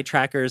eye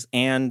trackers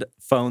and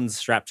phones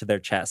strapped to their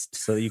chest,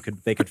 so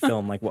they could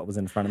film like what was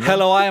in front of them.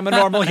 Hello, I am a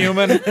normal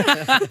human.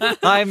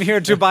 I'm here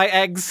to buy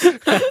eggs.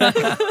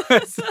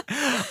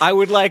 I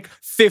would like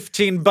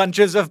 15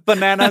 bunches of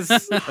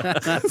bananas.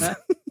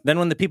 Then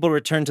when the people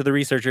returned to the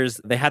researchers,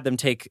 they had them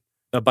take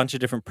a bunch of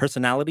different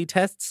personality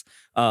tests,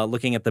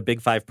 looking at the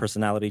big 5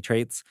 personality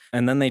traits.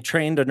 And then they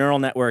trained a neural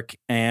network,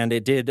 and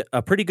it did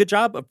a pretty good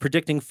job of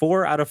predicting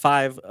 4 out of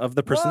 5 of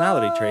the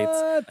personality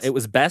traits. It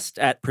was best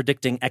at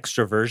predicting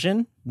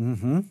extroversion,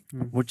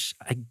 which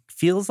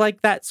feels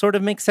like that sort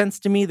of makes sense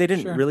to me. They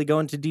didn't really go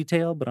into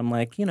detail, but I'm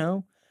like,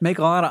 Make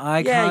a lot of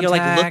eye contact. you're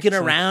like looking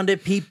around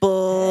at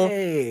people.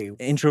 Hey.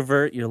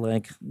 Introvert, you're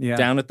like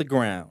down at the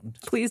ground.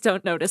 Please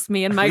don't notice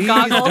me in my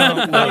goggles.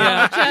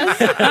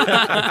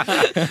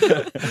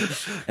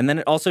 And then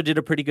it also did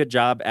a pretty good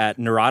job at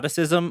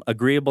neuroticism,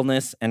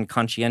 agreeableness, and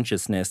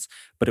conscientiousness,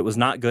 but it was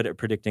not good at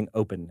predicting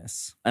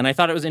openness. And I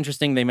thought it was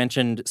interesting. They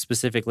mentioned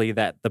specifically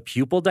that the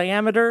pupil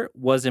diameter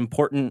was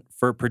important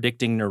for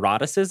predicting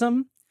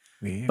neuroticism,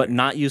 but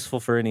not useful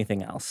for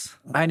anything else.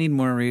 I need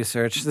more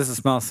research. This is a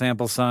small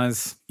sample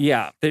size.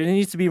 Yeah, there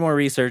needs to be more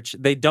research.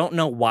 They don't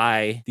know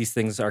why these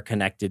things are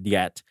connected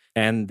yet.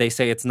 And they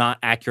say it's not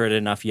accurate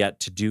enough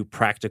yet to do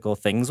practical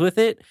things with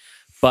it,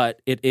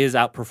 but it is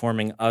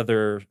outperforming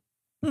other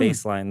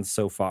baselines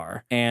so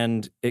far.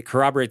 And it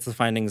corroborates the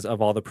findings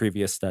of all the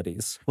previous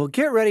studies. Well,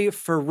 get ready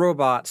for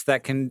robots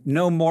that can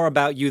know more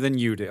about you than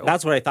you do.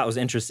 That's what I thought was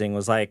interesting,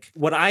 was like,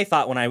 what I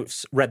thought when I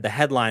read the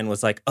headline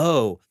was like,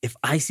 oh, if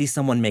I see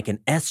someone make an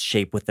S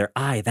shape with their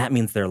eye, that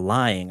means they're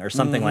lying or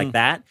something like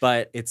that.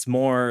 But it's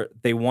more,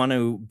 they want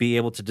to be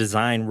able to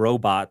design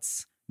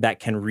robots that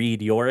can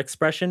read your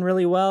expression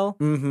really well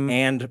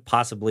and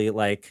possibly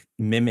like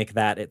mimic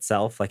that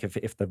itself, like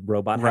if the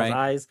robot has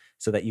eyes,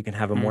 so that you can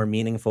have a more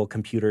meaningful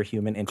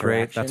computer-human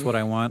interaction. Great, that's what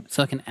I want.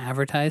 So it can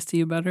advertise to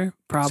you better,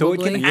 probably. So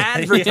it can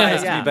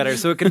advertise Yeah. me better,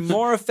 so it can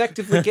more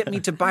effectively get me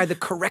to buy the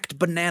correct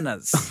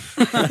bananas.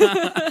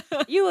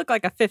 You look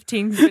like a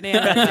 15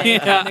 banana day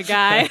kind of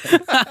guy.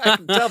 I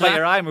can tell by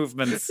your eye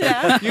movements.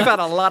 Yeah. You've had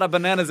a lot of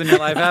bananas in your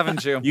life,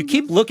 haven't you? You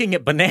keep looking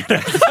at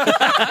bananas.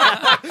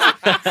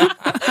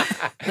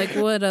 Like,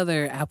 what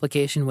other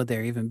application would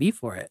there even be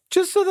for it?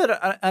 Just so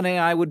that an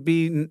AI would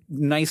be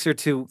nicer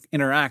to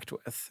interact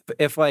with.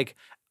 If, like,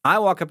 I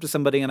walk up to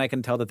somebody and I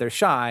can tell that they're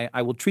shy,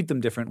 I will treat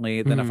them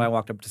differently than if I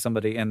walked up to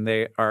somebody and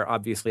they are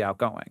obviously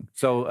outgoing.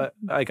 So,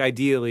 like,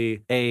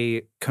 ideally,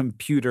 a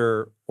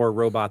computer or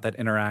robot that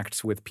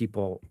interacts with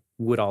people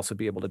would also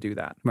be able to do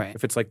that. Right.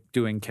 If it's, like,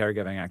 doing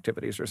caregiving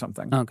activities or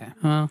something. Okay.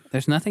 Well,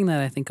 there's nothing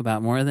that I think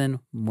about more than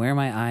where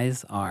my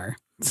eyes are.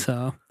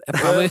 So it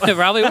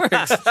probably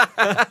works.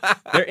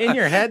 They're in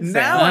your head,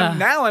 Sam.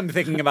 Now I'm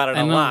thinking about it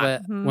I a know,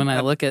 lot. but when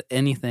I look at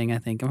anything, I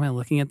think, am I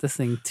looking at this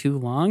thing too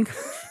long?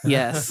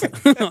 Yes.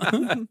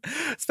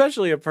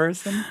 Especially a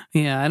person.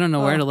 Yeah, I don't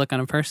know where to look on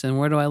a person.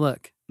 Where do I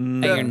look? At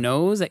your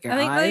nose? At your I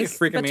think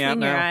eyes? like freaking me out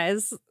between your now.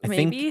 eyes, I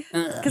think maybe.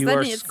 You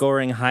are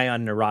scoring high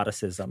on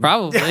neuroticism.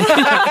 Probably.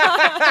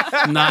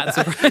 Not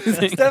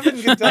surprising.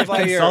 Stefan can tell I've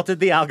by your... consulted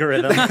the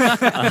algorithm.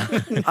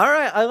 All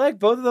right, I like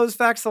both of those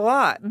facts a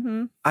lot.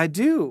 Mm-hmm. I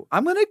do.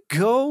 I'm gonna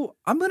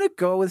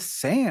go with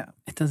Sam.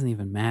 It doesn't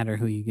even matter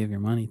who you give your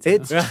money to.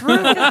 It's true.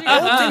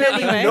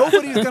 Ultimately, Anyway.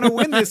 nobody's gonna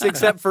win this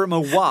except for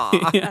Mawa.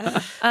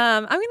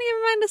 I'm gonna give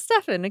mine to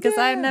Stefan because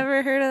I've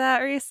never heard of that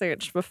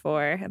research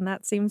before, and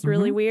that seems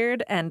really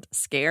weird and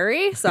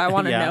scary. So I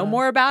want to know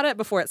more about it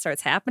before it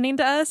starts happening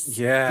to us.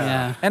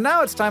 Yeah. And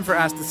now it's time for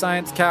Ask the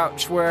Science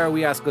Couch, where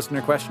we ask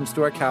listener questions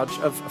to our couch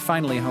of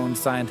finely honed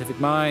scientific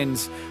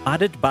minds.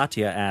 Adit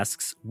Bhatia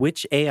asks,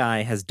 which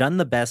AI has done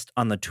the best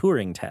on the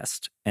Turing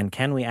test, and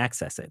can we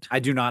access it? I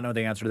do not know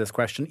the answer to this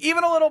question,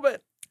 even a little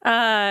bit.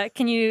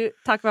 Can you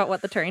talk about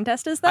what the Turing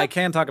test is, though? I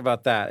can talk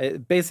about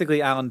that.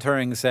 Basically, Alan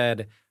Turing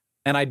said,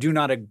 and I do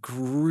not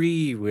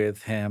agree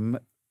with him,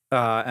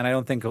 and I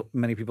don't think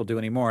many people do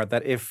anymore,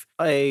 that if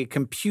a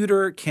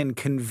computer can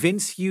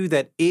convince you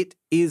that it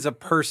is a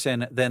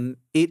person, then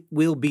it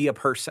will be a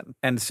person.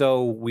 And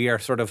so we are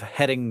sort of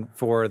heading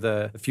for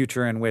the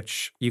future in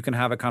which you can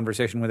have a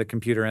conversation with a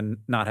computer and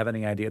not have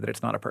any idea that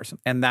it's not a person.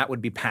 And that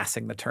would be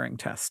passing the Turing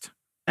test.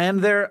 And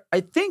there,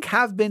 I think,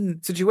 have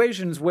been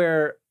situations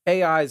where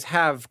AIs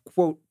have,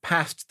 quote,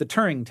 passed the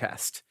Turing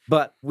test.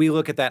 But we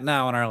look at that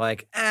now and are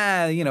like,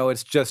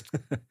 it's just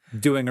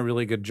doing a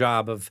really good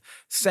job of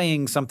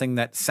saying something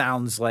that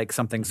sounds like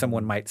something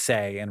someone might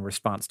say in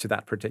response to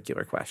that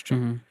particular question.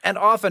 Mm-hmm. And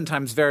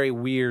oftentimes very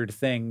weird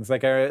things.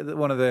 Like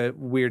one of the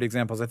weird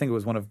examples, I think it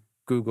was one of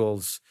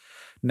Google's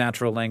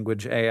natural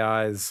language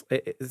AIs.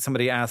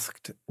 Somebody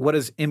asked, what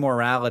is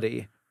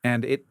immorality?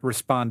 And it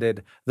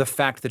responded, the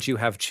fact that you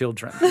have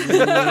children.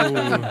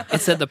 It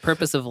said the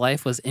purpose of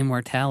life was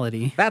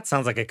immortality. That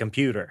sounds like a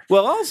computer.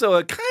 Well, also,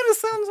 it kind of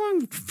sounds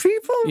like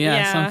people.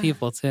 Yeah, some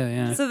people too,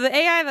 yeah. So the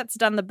AI that's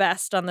done the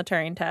best on the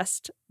Turing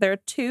test, there are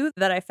two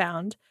that I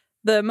found.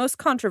 The most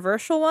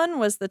controversial one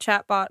was the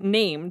chatbot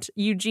named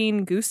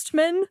Eugene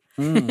Goostman,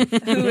 who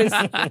is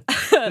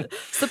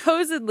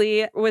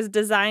supposedly was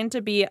designed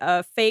to be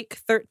a fake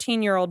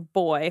 13-year-old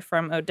boy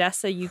from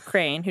Odessa,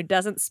 Ukraine, who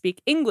doesn't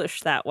speak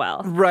English that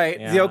well. Right.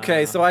 Yeah.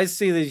 Okay. So I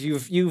see that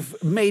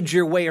you've made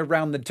your way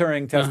around the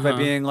Turing test by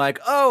being like,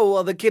 oh,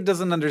 well, the kid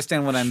doesn't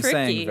understand what I'm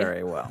saying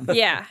very well.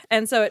 Yeah.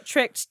 And so it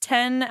tricked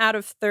 10 out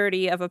of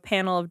 30 of a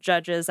panel of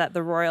judges at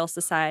the Royal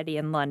Society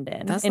in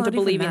London That's into not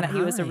even believing that that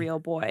he was a high. real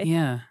boy.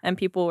 Yeah. And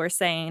people were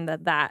saying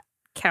that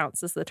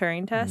counts as the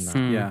Turing test.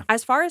 Hmm. Yeah.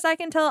 As far as I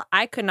can tell,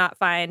 I could not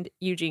find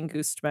Eugene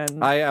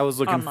Goostman. I was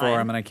looking for Online.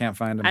 him and I can't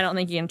find him. I don't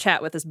think you can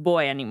chat with this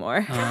boy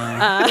anymore.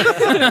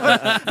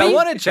 I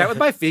want to chat with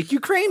my fake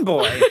Ukraine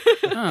boy.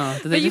 Oh,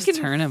 did they you just can-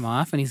 turn him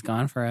off and he's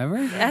gone forever?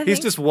 I He's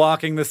think- just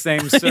walking the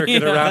same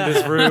circuit around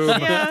his room.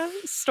 yeah,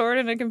 stored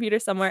in a computer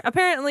somewhere.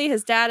 Apparently,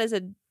 his dad is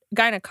a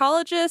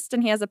gynecologist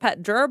and he has a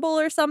pet gerbil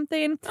or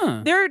something.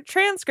 Huh. There are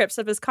transcripts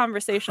of his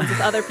conversations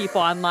with other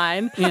people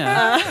online,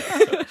 Yeah.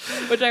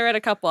 which I read a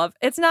couple of.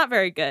 It's not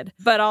very good,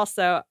 but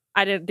also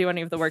I didn't do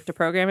any of the work to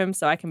program him,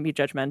 so I can be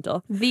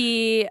judgmental.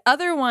 The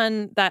other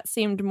one that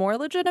seemed more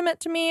legitimate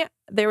to me,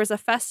 there was a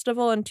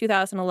festival in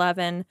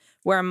 2011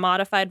 where a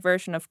modified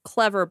version of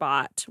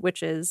Cleverbot,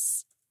 which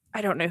is,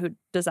 I don't know who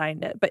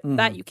designed it, but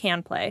that you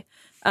can play,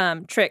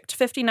 tricked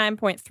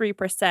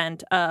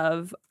 59.3%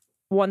 of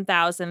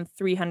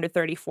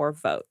 1,334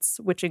 votes,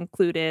 which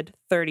included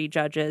 30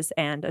 judges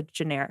and a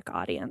generic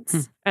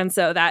audience. And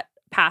so that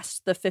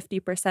passed the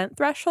 50%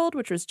 threshold,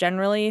 which was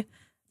generally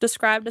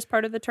described as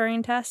part of the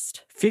Turing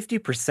test.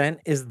 50%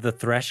 is the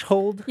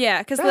threshold?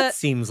 Yeah, because That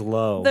seems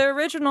low. the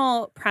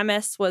original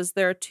premise was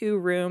there are two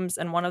rooms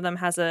and one of them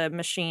has a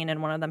machine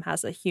and one of them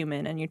has a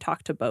human, and you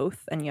talk to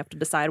both and you have to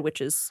decide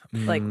which is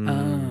like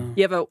Oh.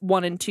 you have a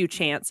 1 in 2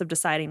 chance of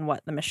deciding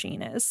what the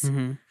machine is.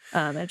 Mhm.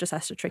 It just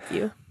has to trick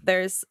you.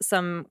 There's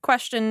some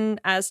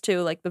question as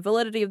to like the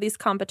validity of these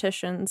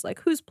competitions, like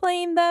who's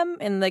playing them.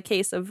 In the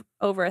case of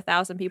over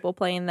 1,000 people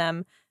playing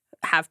them,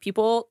 have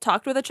people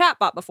talked with a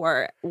chatbot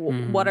before?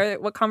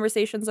 What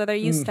conversations are they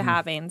used to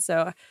having?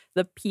 So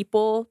the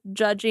people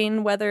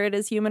judging whether it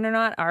is human or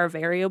not are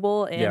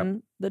variable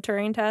in the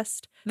Turing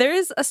test. There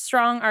is a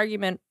strong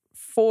argument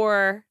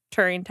for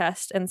Turing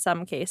test in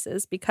some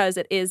cases because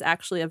it is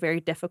actually a very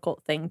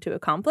difficult thing to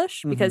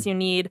accomplish because you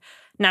need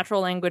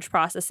natural language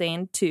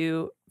processing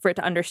for it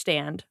to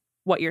understand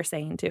what you're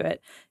saying to it.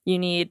 You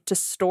need to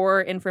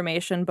store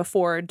information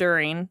before,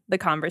 during the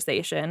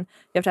conversation.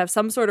 You have to have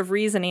some sort of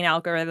reasoning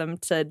algorithm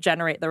to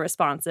generate the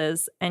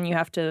responses, and you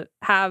have to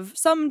have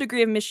some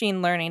degree of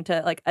machine learning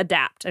to like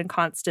adapt and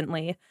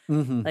constantly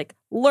like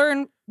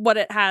learn what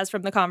it has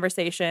from the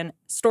conversation,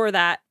 store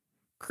that,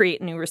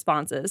 create new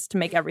responses to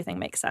make everything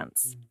make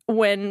sense.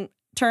 When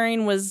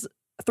Turing was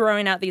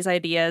throwing out these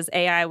ideas,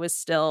 AI was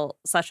still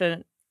such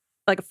an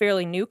like a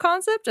fairly new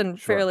concept and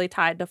Sure. fairly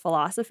tied to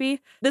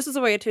philosophy. This is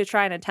a way to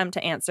try and attempt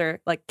to answer,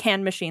 like,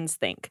 can machines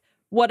think?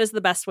 What is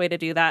the best way to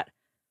do that?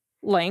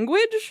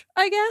 Language,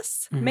 I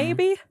guess,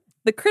 maybe.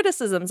 The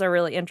criticisms are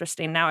really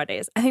interesting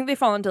nowadays. I think they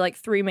fall into like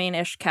 3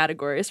 main-ish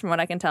categories from what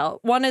I can tell.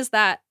 One is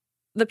that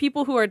the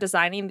people who are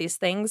designing these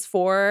things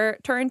for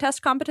Turing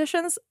test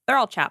competitions, they're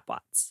all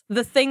chatbots.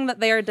 The thing that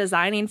they are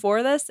designing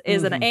for this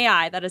is an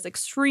AI that is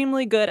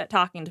extremely good at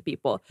talking to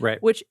people,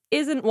 Right. which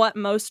isn't what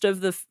most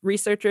of the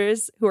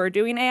researchers who are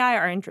doing AI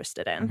are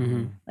interested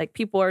in. Like,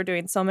 people are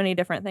doing so many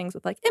different things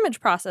with like image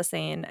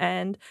processing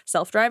and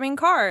self-driving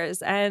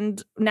cars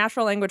and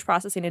natural language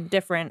processing in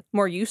different,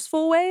 more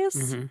useful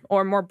ways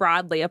or more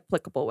broadly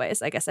applicable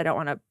ways. I guess I don't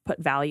want to put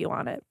value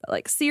on it, but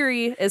like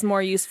Siri is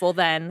more useful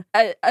than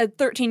a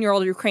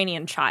 13-year-old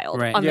Ukrainian child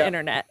on the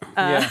internet.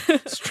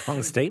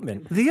 Strong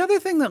statement. The other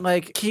thing that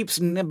like keeps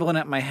nibbling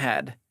at my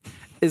head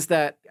is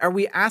that, are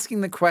we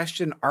asking the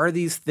question, are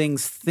these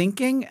things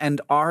thinking and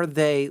are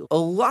they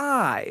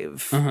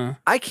alive?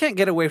 I can't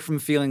get away from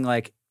feeling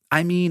like,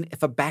 I mean,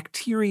 if a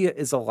bacteria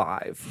is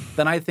alive,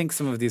 then I think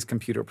some of these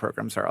computer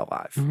programs are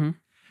alive.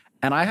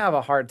 And I have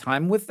a hard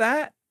time with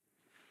that.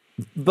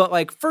 But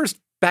like, first,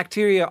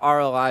 bacteria are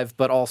alive,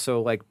 but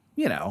also like,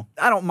 you know,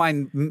 I don't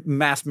mind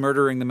mass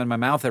murdering them in my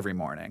mouth every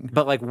morning.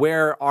 But like,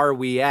 where are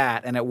we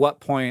at? And at what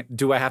point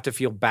do I have to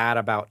feel bad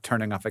about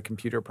turning off a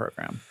computer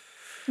program?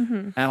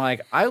 And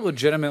like, I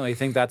legitimately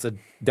think that's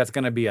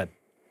going to be a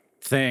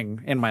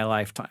thing in my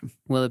lifetime.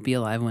 Will it be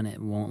alive when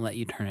it won't let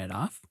you turn it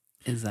off?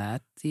 Is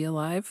that the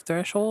alive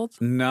threshold?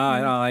 No,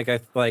 I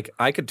don't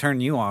I could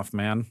turn you off,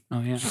 man. Oh,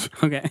 yeah.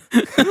 Okay.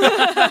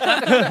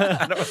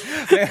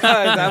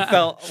 That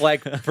felt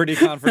like pretty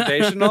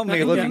confrontational,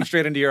 me looking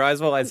straight into your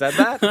eyes while I said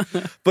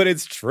that. But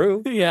it's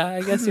true. Yeah,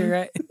 I guess you're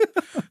right.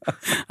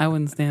 I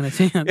wouldn't stand a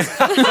chance.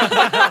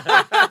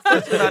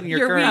 Not in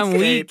your current I'm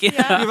state. weak.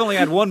 Yeah. You've only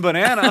had one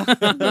banana.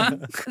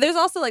 There's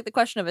also like the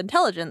question of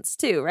intelligence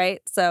too, right?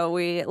 So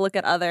we look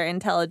at other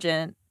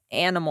intelligent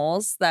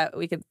animals that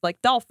we could,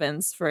 like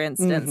dolphins, for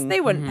instance.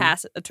 They wouldn't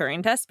pass a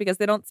Turing test because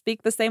they don't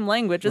speak the same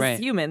language as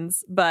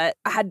humans. But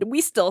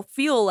we still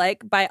feel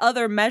like, by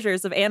other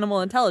measures of animal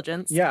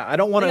intelligence, Yeah, I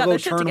don't want to go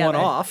turn one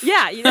off.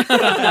 Yeah, you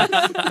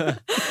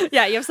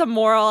have some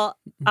moral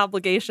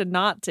obligation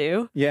not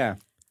to. Yeah.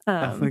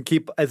 I'm going to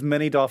keep as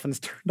many dolphins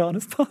turned on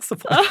as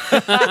possible.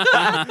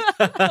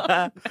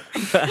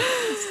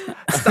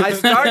 I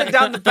started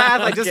down the path.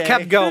 I just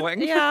kept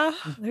going. Yeah.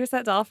 There's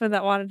that dolphin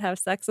that wanted to have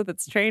sex with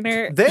its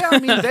trainer. They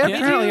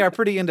apparently are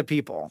pretty into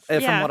people,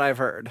 from what I've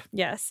heard.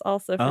 Yes,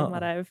 also from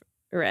what I've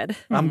read.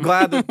 I'm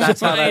glad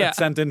that's how that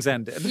sentence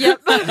ended.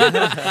 Yep.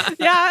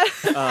 Yeah.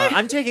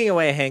 I'm taking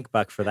away Hank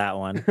Buck for that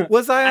one.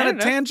 Was I on a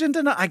tangent?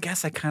 I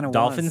guess I kind of was.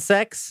 Dolphin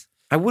sex?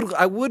 I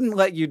wouldn't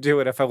let you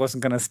do it if I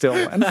wasn't going to steal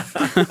one.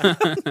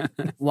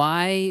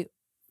 Why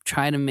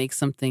try to make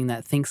something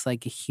that thinks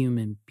like a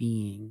human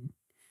being?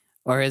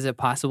 Or is it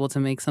possible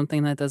to make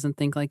something that doesn't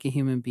think like a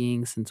human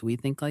being since we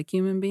think like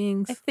human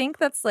beings? I think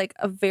that's like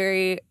a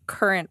very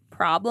current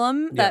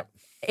problem that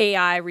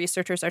AI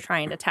researchers are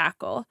trying to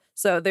tackle.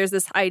 So there's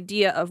this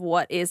idea of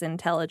what is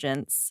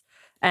intelligence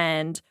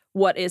and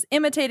what is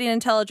imitating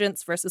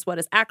intelligence versus what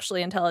is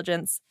actually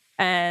intelligence.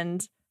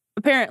 And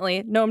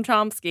apparently, Noam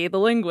Chomsky, the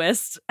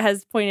linguist,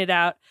 has pointed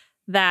out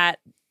that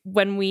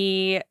when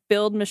we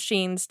build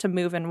machines to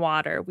move in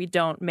water, we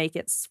don't make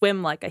it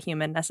swim like a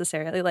human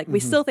necessarily. Like, we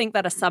still think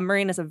that a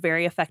submarine is a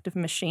very effective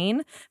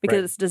machine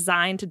because it's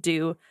designed to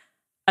do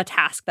a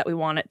task that we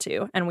want it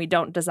to, and we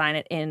don't design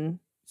it in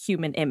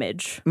human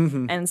image.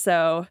 And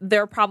so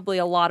there are probably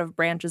a lot of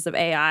branches of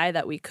AI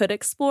that we could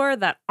explore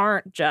that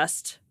aren't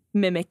just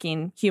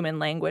mimicking human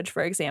language,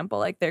 for example.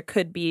 Like, there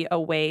could be a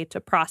way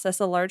to process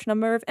a large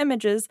number of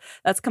images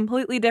that's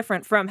completely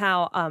different from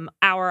how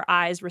our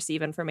eyes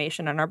receive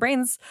information and our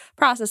brains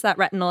process that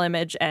retinal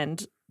image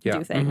and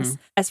do things.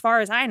 As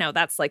far as I know,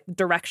 that's like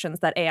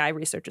directions that AI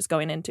research is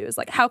going into, is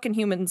like, how can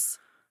humans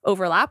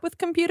overlap with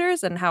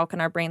computers and how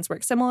can our brains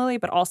work similarly,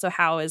 but also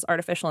how is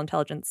artificial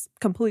intelligence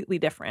completely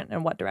different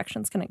and what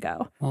directions can it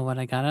go? Well, what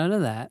I got out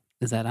of that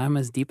is that I'm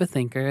as deep a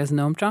thinker as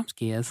Noam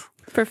Chomsky is.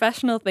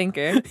 Professional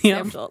thinker,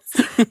 Sam Schultz.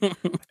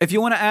 If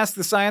you want to ask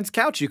the Science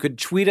Couch, you could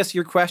tweet us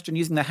your question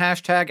using the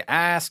hashtag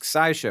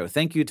AskSciShow.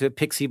 Thank you to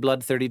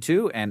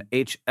PixieBlood32 and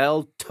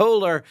HL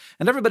Toller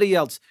and everybody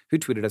else who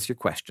tweeted us your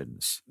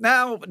questions.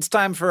 Now it's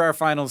time for our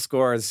final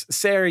scores.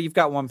 Sarah, you've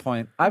got 1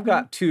 point. I've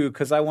got 2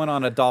 because I went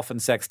on a dolphin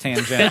sex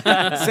tangent.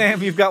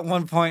 Sam, you've got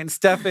 1 point.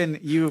 Stefan,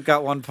 you've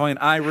got 1 point.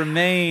 I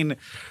remain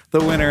the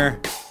winner.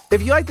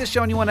 If you like this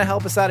show and you want to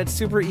help us out, it's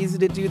super easy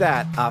to do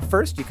that.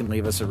 First, you can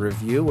leave us a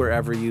review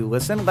wherever you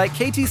listen, like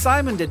KT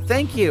Simon did.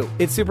 Thank you.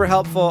 It's super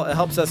helpful. It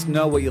helps us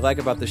know what you like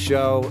about the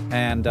show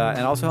and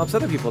also helps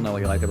other people know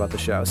what you like about the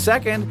show.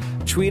 Second,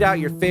 tweet out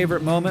your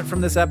favorite moment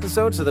from this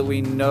episode so that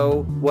we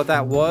know what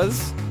that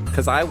was.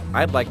 because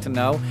I'd like to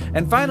know.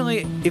 And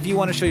finally, if you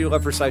want to show your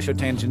love for SciShow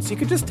Tangents, you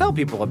could just tell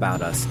people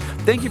about us.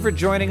 Thank you for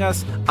joining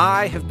us.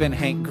 I have been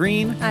Hank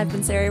Green. I've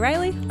been Sari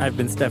Riley. I've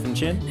been Stefan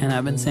Chin. And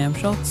I've been Sam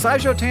Schultz.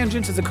 SciShow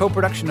Tangents is a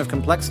co-production of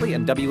Complexly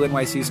and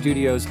WNYC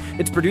Studios.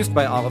 It's produced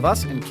by all of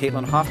us and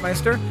Caitlin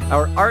Hoffmeister.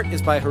 Our art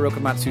is by Hiroka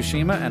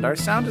Matsushima, and our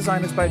sound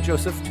design is by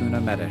Joseph Tuna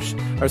Medish.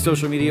 Our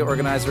social media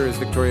organizer is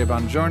Victoria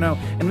Bongiorno,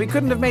 and we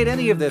couldn't have made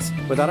any of this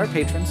without our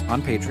patrons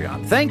on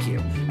Patreon. Thank you.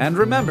 And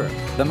remember,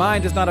 the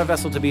mind is not a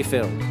vessel to be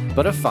filled,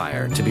 but a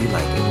fire to be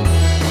lighted.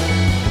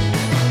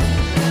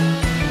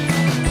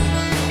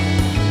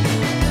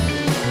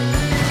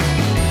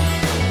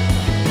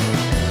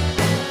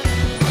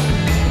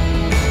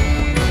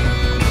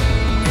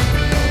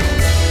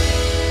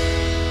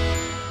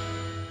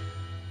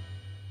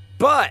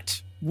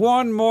 But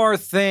one more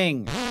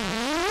thing.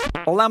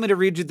 Allow me to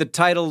read you the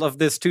title of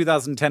this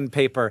 2010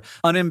 paper,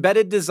 An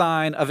Embedded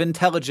Design of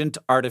Intelligent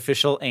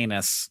Artificial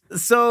Anus.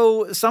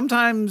 So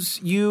sometimes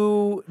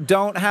you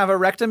don't have a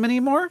rectum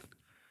anymore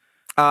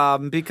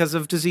because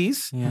of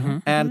disease. Mm-hmm.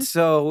 And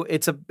so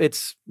it's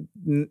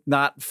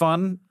not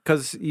fun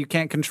because you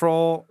can't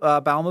control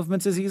bowel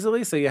movements as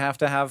easily. So you have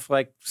to have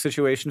like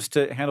situations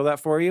to handle that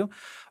for you.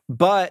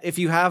 But if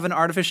you have an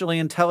artificially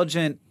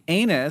intelligent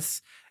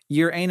anus,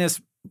 your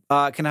anus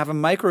can have a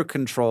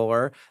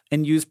microcontroller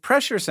and use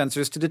pressure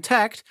sensors to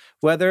detect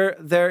whether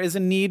there is a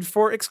need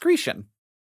for excretion.